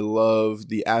play. I love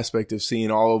the aspect of seeing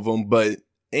all of them, but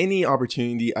any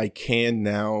opportunity I can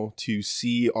now to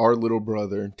see our little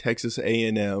brother, Texas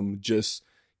A&M, just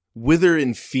wither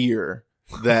in fear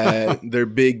that their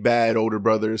big bad older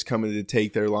brother is coming to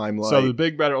take their limelight. So the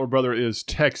big bad older brother is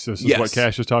Texas, is what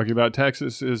Cash is talking about.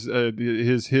 Texas is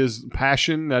his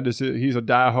passion. That is, he's a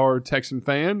diehard Texan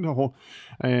fan,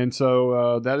 and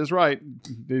so that is right.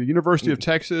 The University of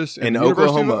Texas and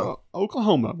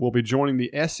Oklahoma will be joining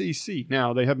the SEC.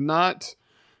 Now they have not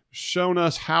shown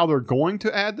us how they're going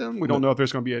to add them. We don't know if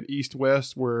there's going to be an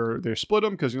East-West where they split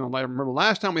them because, I remember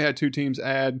last time we had 2 teams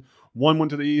add. One went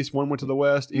to the East, one went to the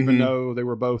West, even though they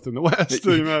were both in the West.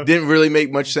 Didn't really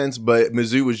make much sense, but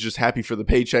Mizzou was just happy for the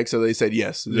paycheck, so they said,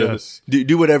 yes.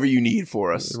 Do whatever you need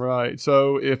for us. Right.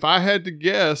 So if I had to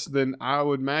guess, then I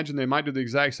would imagine they might do the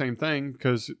exact same thing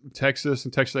because Texas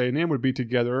and Texas A&M would be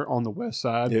together on the West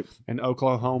side, and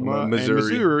Oklahoma and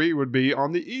Missouri would be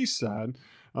on the East side.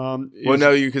 No,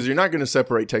 because you're not going to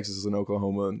separate Texas and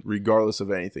Oklahoma regardless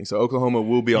of anything. So Oklahoma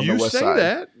will be on the west side. You say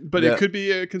that, but it could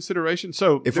be a consideration.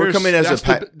 So if we're coming as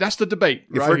that's the debate.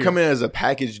 If we're coming as a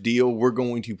package deal, we're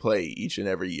going to play each and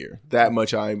every year. That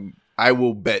much I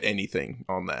will bet anything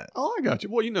on that. Oh, I got you.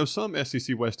 Well, some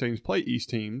SEC West teams play East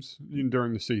teams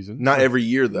during the season. Not every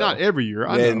year, though. Not every year.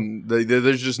 I know.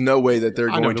 There's just no way that they're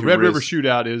going to. The Red River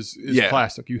Shootout is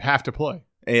classic. You have to play.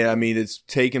 And it's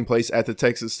taking place at the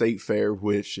Texas State Fair,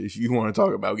 which, if you want to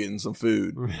talk about getting some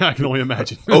food, I can only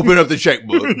imagine. Open up the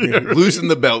checkbook, loosen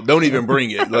the belt. Don't even bring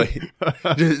it.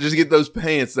 Just get those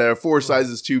pants that are 4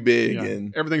 sizes too big,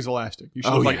 and everything's elastic. You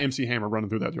should look like MC Hammer running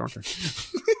through that yard.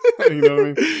 You know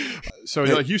what I mean? So,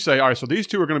 like you say, all right. So these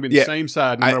two are going to be on the same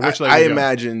side, no matter which they go. I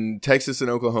imagine Texas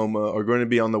and Oklahoma are going to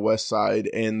be on the west side,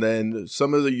 and then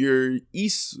some of your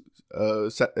East.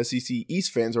 SEC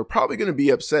East fans are probably going to be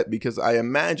upset because I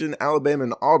imagine Alabama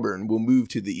and Auburn will move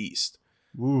to the East.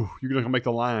 Ooh, you're going to make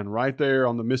the line right there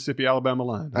on the Mississippi-Alabama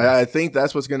line. I think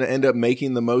that's what's going to end up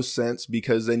making the most sense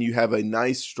because then you have a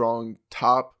nice, strong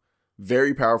top,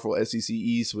 very powerful SEC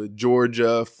East with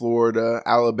Georgia, Florida,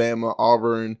 Alabama,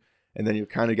 Auburn, and then you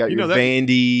kind of got your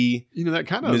Vandy, that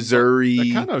kind of Missouri.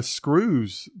 That kind of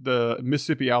screws the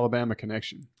Mississippi-Alabama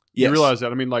connection. Yes. You realize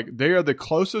that? I mean, they are the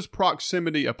closest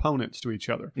proximity opponents to each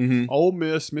other. Ole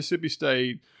Miss, Mississippi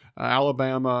State,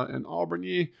 Alabama, and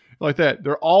Auburn, like that.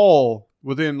 They're all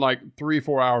within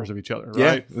 3-4 hours of each other,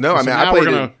 right? Yeah. No, now we're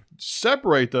going to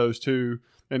separate those two,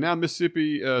 and now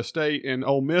Mississippi State and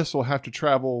Ole Miss will have to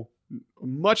travel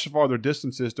much farther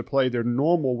distances to play their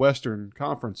normal Western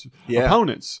Conference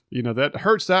opponents. That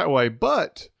hurts that way,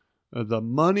 but the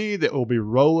money that will be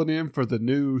rolling in for the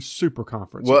new Super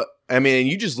Conference. Well, I mean,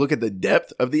 you just look at the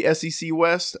depth of the SEC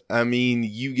West. I mean,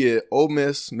 you get Ole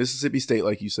Miss, Mississippi State,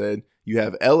 like you said. You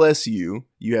have LSU.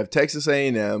 You have Texas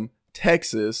A&M,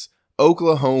 Texas,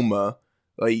 Oklahoma,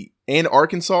 and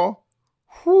Arkansas.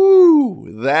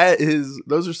 Whoo!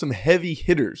 Those are some heavy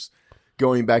hitters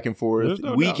going back and forth,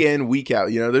 week in, week out.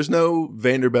 There's no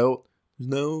Vanderbilt, there's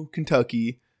no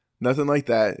Kentucky. Nothing like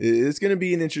that. It's going to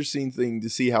be an interesting thing to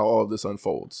see how all of this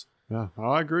unfolds. Yeah,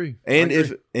 I agree. And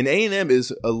if an A&M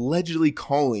is allegedly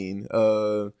calling,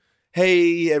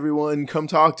 hey, everyone, come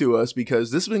talk to us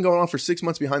because this has been going on for 6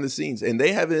 months behind the scenes, and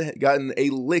they haven't gotten a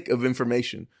lick of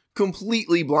information,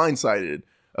 completely blindsided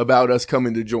about us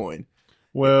coming to join.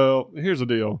 Well, here's the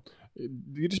deal.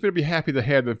 You just better be happy they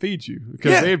had them feed you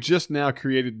because they've just now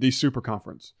created the Super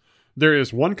Conference. There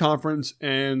is one conference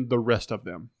and the rest of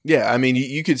them. Yeah, I mean,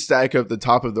 you could stack up the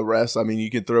top of the rest. I mean, you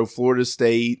could throw Florida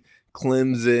State,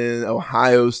 Clemson,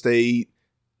 Ohio State.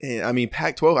 And, I mean,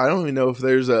 Pac-12, I don't even know if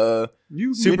there's a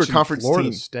Super Conference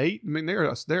Florida team. State, I mean,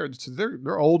 they're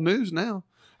old news now.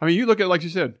 I mean, you look at, like you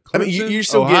said, Clemson, I mean, you're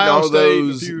still getting all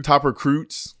those top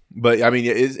recruits. But, I mean,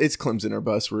 it's Clemson or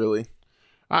bust, really.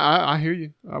 I hear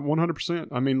you 100%.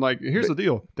 I mean, here's the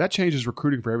deal. That changes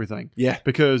recruiting for everything. Yeah.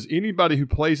 Because anybody who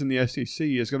plays in the SEC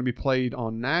is going to be played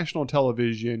on national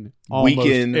television week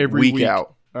in, every week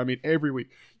out. I mean, every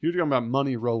week. You're talking about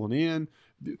money rolling in.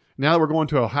 Now that we're going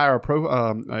to a higher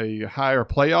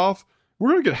playoff,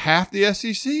 we're going to get half the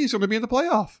SEC is going to be in the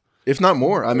playoff. If not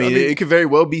more. I mean, it could very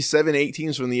well be 7-8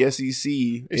 teams from the SEC.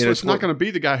 It's not going to be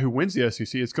the guy who wins the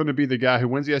SEC. It's going to be the guy who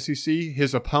wins the SEC,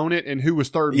 his opponent, and who was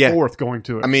third and fourth going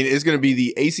to it. I mean, it's going to be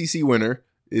the ACC winner.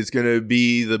 It's going to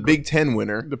be the Big Ten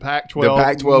winner. The Pac-12. The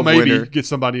Pac-12 maybe winner. Get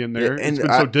somebody in there. And it's been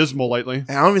so dismal lately.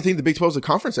 I don't even think the Big 12 is a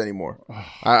conference anymore.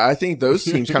 I think those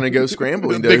teams kind of go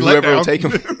scrambling to Big whoever letdown. will take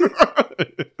them.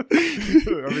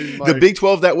 The Big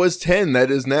 12 that was 10,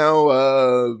 that is now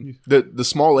the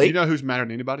small 8. You know who's madder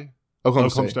than anybody?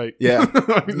 Oklahoma State. Yeah.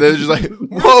 They're just like,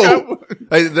 whoa.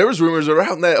 There was rumors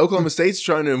around that Oklahoma State's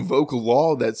trying to invoke a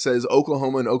law that says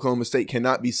Oklahoma and Oklahoma State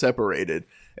cannot be separared.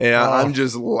 And I'm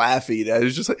just laughing. I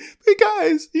was just like, hey,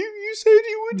 guys, you said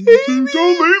you would take me.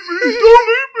 Don't leave me. Don't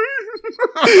leave me.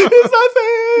 It's not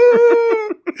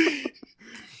fair.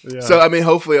 Yeah. So, I mean,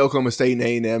 hopefully Oklahoma State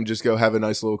and A&M just go have a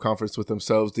nice little conference with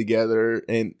themselves together.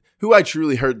 And who I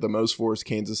truly hurt the most for is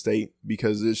Kansas State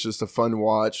because it's just a fun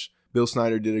watch. Bill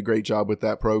Snyder did a great job with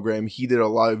that program. He did a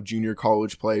lot of junior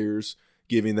college players,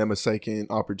 giving them a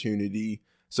second opportunity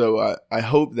So I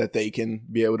hope that they can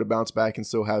be able to bounce back and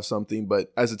still have something.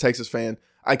 But as a Texas fan,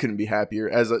 I couldn't be happier.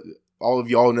 All of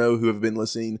y'all know who have been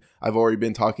listening, I've already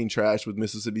been talking trash with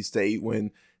Mississippi State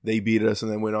when they beat us and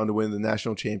then went on to win the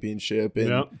national championship.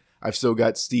 And I've still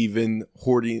got Steven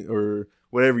hoarding, or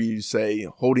whatever you say,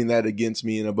 holding that against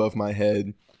me and above my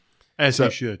head. As he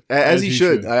should. As he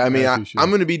should. I mean, As he should. I'm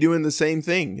going to be doing the same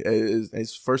thing.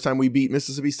 It's first time we beat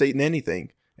Mississippi State in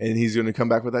anything. And he's going to come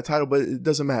back with that title, but it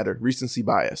doesn't matter. Recency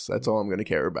bias. That's all I'm going to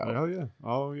care about.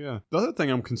 Oh, yeah. The other thing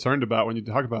I'm concerned about when you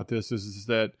talk about this is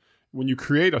that when you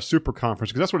create a super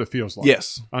conference, because that's what it feels like.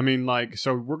 Yes. I mean,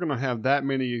 so we're going to have that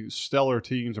many stellar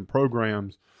teams and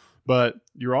programs, but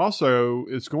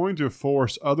it's going to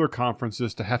force other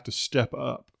conferences to have to step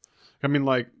up. I mean,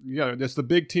 that's the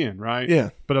Big Ten, right? Yeah.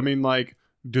 But I mean,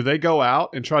 do they go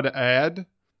out and try to add,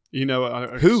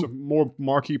 some more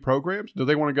marquee programs? Do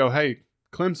they want to go, hey,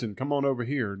 Clemson, come on over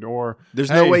here? Or there's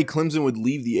no way Clemson would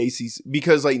leave the ACC,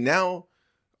 because now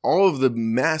all of the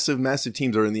massive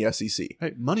teams are in the SEC.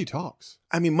 Hey, money talks.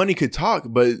 I mean, money could talk,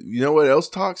 but you know what else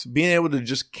talks? Being able to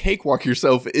just cakewalk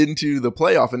yourself into the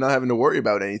playoff and not having to worry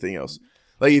about anything else.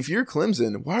 Like, if you're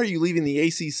Clemson, why are you leaving the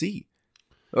ACC?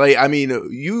 Like, I mean,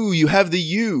 you have the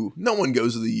U. No one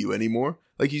goes to the U anymore.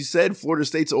 Like you said, Florida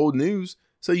State's old news.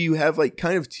 So you have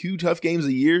kind of 2 tough games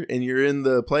a year and you're in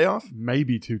the playoff?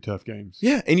 Maybe 2 tough games.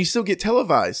 Yeah, and you still get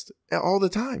televised all the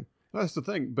time. That's the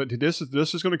thing. But this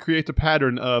is going to create the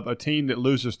pattern of a team that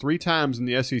loses 3 times in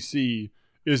the SEC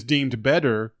is deemed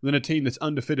better than a team that's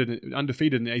undefeated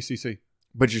in the ACC.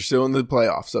 But you're still in the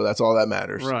playoff, so that's all that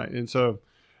matters. Right. And so,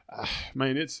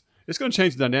 man, it's going to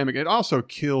change the dynamic. It also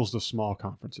kills the small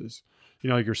conferences.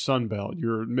 Like your Sun Belt,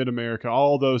 your Mid-America,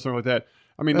 all those things like that.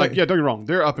 I mean, don't get me wrong,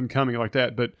 they're up and coming like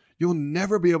that, but you'll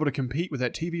never be able to compete with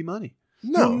that TV money.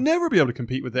 No. You'll never be able to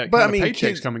compete with that kind of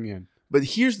paychecks coming in. But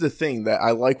here's the thing that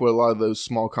I like what a lot of those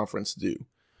small conferences do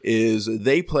is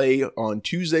they play on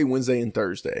Tuesday, Wednesday, and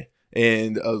Thursday.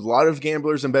 And a lot of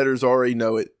gamblers and bettors already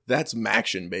know it. That's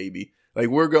Maction, baby. Like,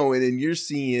 we're going and you're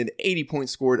seeing 80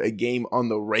 points scored a game on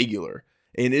the regular.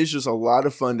 And it's just a lot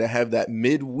of fun to have that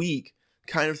midweek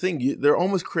kind of thing. They're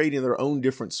almost creating their own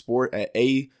different sport at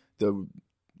the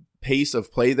pace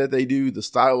of play that they do, the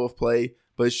style of play,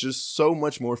 but it's just so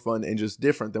much more fun and just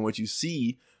different than what you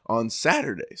see on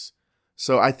Saturdays.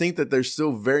 So I think that there's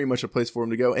still very much a place for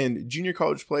them to go. And junior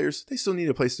college players, they still need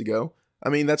a place to go. I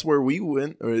mean, that's where we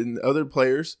went, and other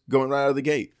players going right out of the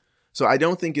gate. So I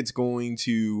don't think it's going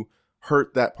to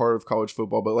hurt that part of college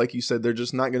football. But like you said, they're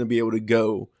just not going to be able to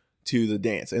go to the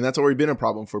dance. And that's already been a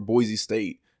problem for Boise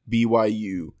State,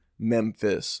 BYU,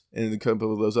 Memphis, and a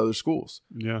couple of those other schools.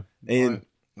 Yeah. And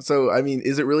so, I mean,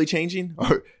 is it really changing?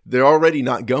 Or they're already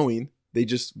not going. They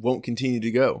just won't continue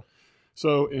to go.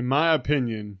 So, in my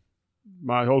opinion,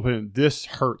 this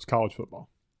hurts college football.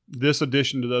 This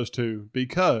addition to those two,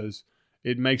 because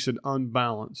it makes it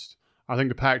unbalanced. I think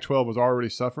the Pac-12 was already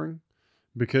suffering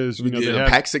because the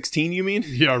Pac-16, you mean?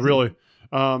 Yeah, really.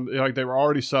 They were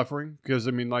already suffering because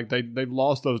they've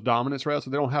lost those dominance routes.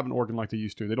 So they don't have an Oregon like they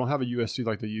used to. They don't have a USC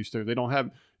like they used to. They don't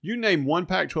have. You name one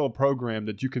Pac-12 program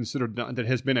that you consider that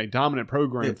has been a dominant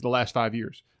program for the last 5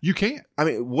 years. You can't. I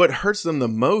mean, what hurts them the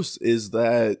most is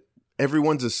that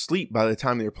everyone's asleep by the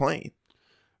time they're playing.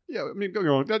 Yeah, I mean,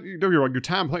 don't get me wrong, your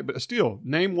time playing, but still,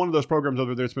 name one of those programs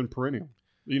over there that's been perennial.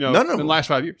 None of them. In the last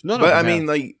 5 years. None of them. But I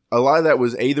mean, a lot of that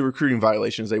was the recruiting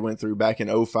violations they went through back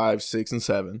in 05, 6, and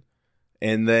 7.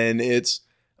 And then it's,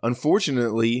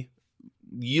 unfortunately,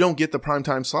 you don't get the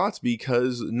primetime slots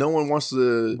because no one wants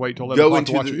to wait till go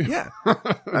into watch it. Yeah.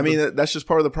 I mean, that's just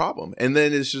part of the problem. And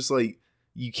then it's just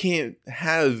you can't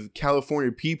have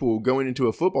California people going into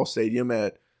a football stadium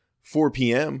at 4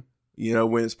 p.m.,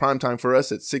 when it's primetime for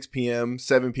us at 6 p.m.,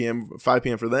 7 p.m., 5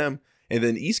 p.m. for them. And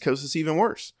then East Coast is even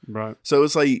worse. Right. So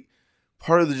it's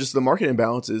part of the market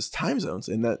imbalance is time zones,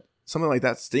 and that something like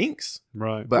that stinks.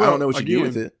 Right. But I don't know what you do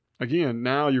with it. Again,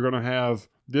 now you're going to have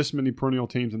this many perennial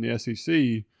teams in the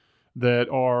SEC that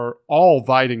are all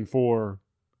fighting for,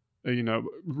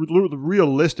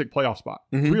 realistic playoff spot.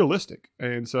 Mm-hmm. Realistic.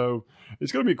 And so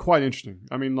it's going to be quite interesting.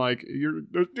 I mean,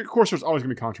 of course, there's always going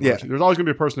to be controversy. Yeah. There's always going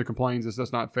to be a person that complains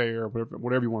that's not fair,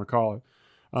 whatever you want to call it.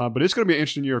 But it's going to be an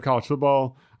interesting year of college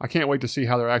football. I can't wait to see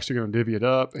how they're actually going to divvy it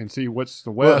up and see what's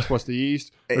the West, what's the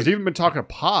East. There's even been talking of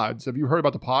pods. Have you heard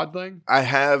about the pod thing? I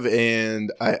have,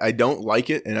 and I don't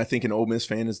like it. And I think an Ole Miss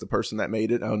fan is the person that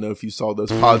made it. I don't know if you saw those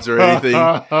pods or anything.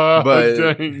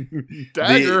 But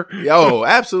Dagger.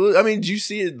 Absolutely. I mean, did you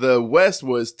see it? The West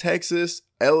was Texas,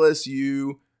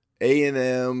 LSU,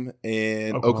 A&M,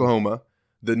 and Oklahoma.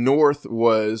 The North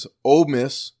was Ole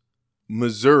Miss,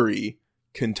 Missouri,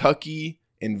 Kentucky,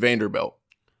 and Vanderbilt.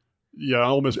 Yeah,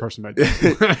 Ole Miss person made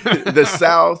that. The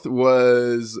South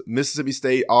was Mississippi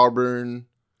State, Auburn,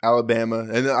 Alabama,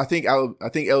 and I think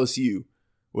LSU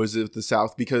was the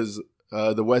South because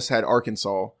the West had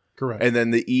Arkansas. Correct. And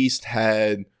then the East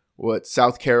had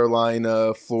South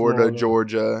Carolina, Florida,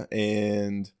 Georgia,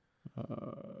 and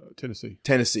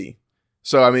Tennessee.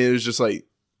 So I mean, it was just like,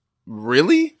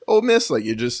 really, Ole Miss? Like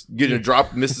you're just gonna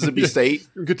drop Mississippi State?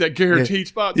 Get that guaranteed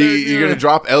spot there. You're gonna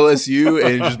drop LSU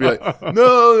and just be like,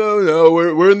 no,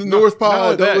 we're in the North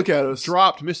Pod. Don't look at us.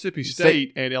 Dropped Mississippi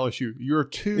State and LSU. Your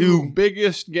two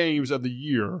biggest games of the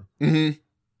year. Mm-hmm.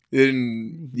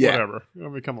 Whatever. I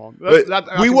mean, come on.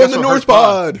 We won the North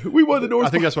Pod. We won the North Pod.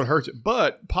 I think that's what hurts it.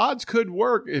 But pods could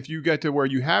work if you get to where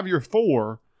you have your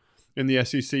 4 in the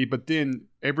SEC, but then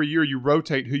every year you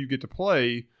rotate who you get to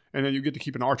play, and then you get to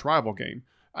keep an arch rival game.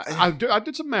 I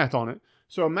did some math on it.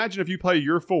 So imagine if you play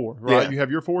your 4, right? Yeah. You have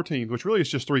your 4 teams, which really is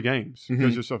just 3 games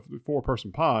because it's a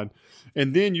 4-person pod.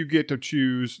 And then you get to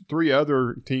choose 3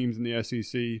 other teams in the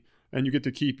SEC, and you get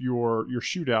to keep your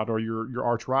shootout or your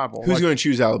arch rival. Who's going to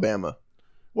choose Alabama?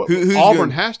 Well,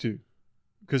 Auburn has to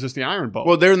because it's the Iron Bowl.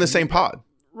 Well, they're in the same pod.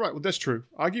 Right. Well, that's true.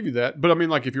 I'll give you that. But I mean,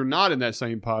 like, if you're not in that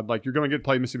same pod, like, you're going to get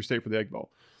played Mississippi State for the Egg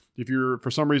Bowl. If you're, for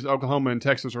some reason, Oklahoma and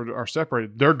Texas are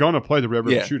separated, they're going to play the Red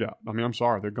River Shootout. I mean, I'm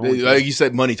sorry. They're going to. Like you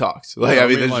said, money talks. Like, I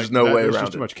mean, there's just no way around it. There's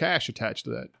just too much cash attached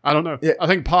to that. I don't know. Yeah. I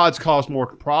think pods cause more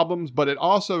problems, but it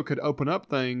also could open up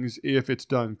things if it's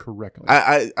done correctly.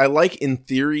 I like in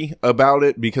theory about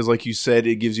it because, like you said,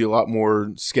 it gives you a lot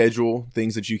more schedule,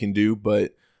 things that you can do,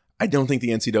 but I don't think the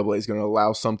NCAA is going to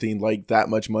allow something like that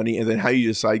much money. And then how you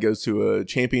decide goes to a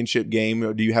championship game,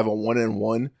 or do you have a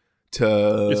 1-and-1?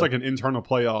 It's like an internal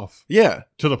playoff. Yeah.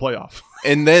 To the playoff.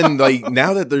 And then, like,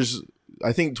 now that there's,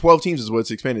 I think 12 teams is what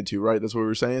it's expanded to, right? That's what we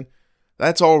were saying.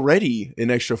 That's already an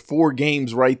extra 4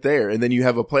 games right there. And then you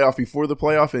have a playoff before the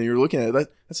playoff, and you're looking at it.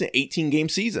 That's an 18-game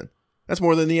season. That's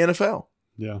more than the NFL.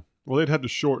 Yeah. Well, they'd have to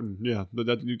shorten. Yeah.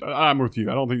 I'm with you.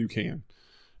 I don't think you can.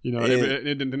 You know,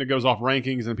 then it goes off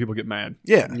rankings, and people get mad.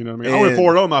 Yeah. You know what I mean? I went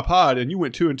 4-0 in my pod, and you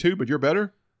went 2-2, but you're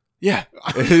better? Yeah.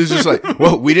 It's just like,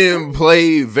 well, we didn't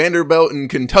play Vanderbilt and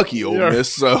Kentucky Ole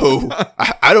Miss, so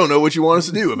I don't know what you want us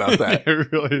to do about that. Yeah,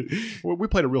 really. Well, we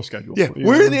played a real schedule. Yeah.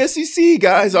 We're in the SEC,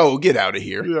 guys. Oh, get out of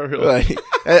here. Yeah, really. Like,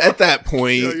 at that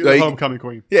point. You're the homecoming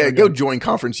queen. Yeah, go join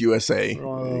Conference USA.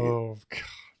 Oh, God.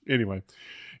 Anyway.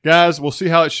 Guys, we'll see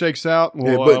how it shakes out.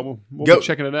 We'll be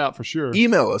checking it out for sure.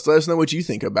 Email us. Let us know what you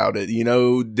think about it. You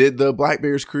know, did the Black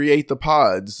Bears create the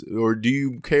pods? Or do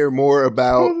you care more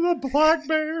about... the Black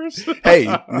Bears?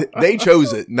 Hey, they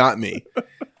chose it, not me.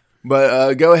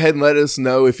 But go ahead and let us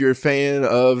know if you're a fan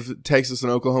of Texas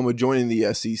and Oklahoma joining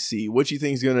the SEC. What you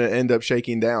think is going to end up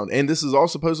shaking down. And this is all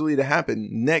supposedly to happen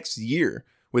next year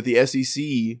with the SEC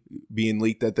being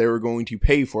leaked that they were going to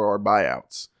pay for our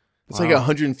buyouts. It's like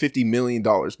 $150 million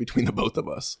between the both of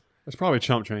us. That's probably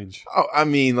chump change. Oh, I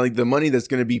mean, like the money that's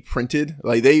going to be printed,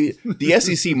 like the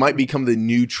SEC might become the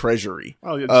new treasury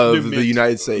of the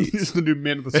United States. It's the new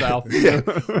mint of the South. Yeah.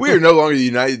 We are no longer the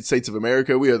United States of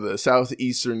America. We are the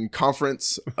Southeastern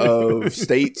Conference of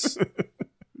states.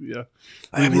 Yeah.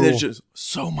 I mean, there's just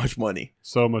so much money.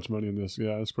 So much money in this.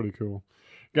 Yeah, it's pretty cool.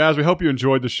 Guys, we hope you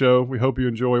enjoyed the show. We hope you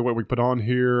enjoy what we put on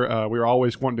here. We're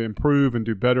always wanting to improve and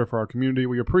do better for our community.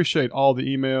 We appreciate all the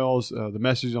emails, the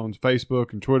messages on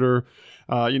Facebook and Twitter,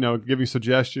 giving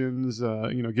suggestions,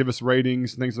 give us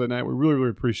ratings and things like that. We really,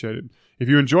 really appreciate it. If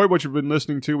you enjoyed what you've been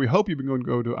listening to, we hope you've been going to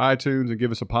go to iTunes and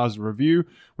give us a positive review.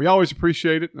 We always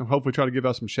appreciate it, and hopefully try to give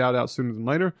out some shout-outs sooner than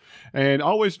later. And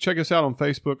always check us out on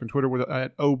Facebook and Twitter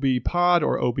at OB Pod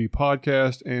or OB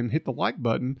Podcast, and hit the like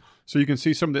button so you can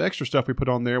see some of the extra stuff we put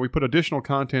on there. We put additional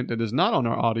content that is not on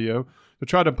our audio to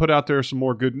try to put out there some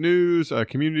more good news,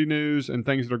 community news, and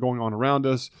things that are going on around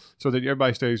us so that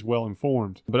everybody stays well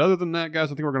informed. But other than that,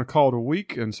 guys, I think we're going to call it a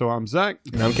week. And so I'm Zach.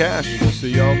 And I'm Cash. We'll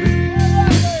see y'all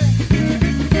then.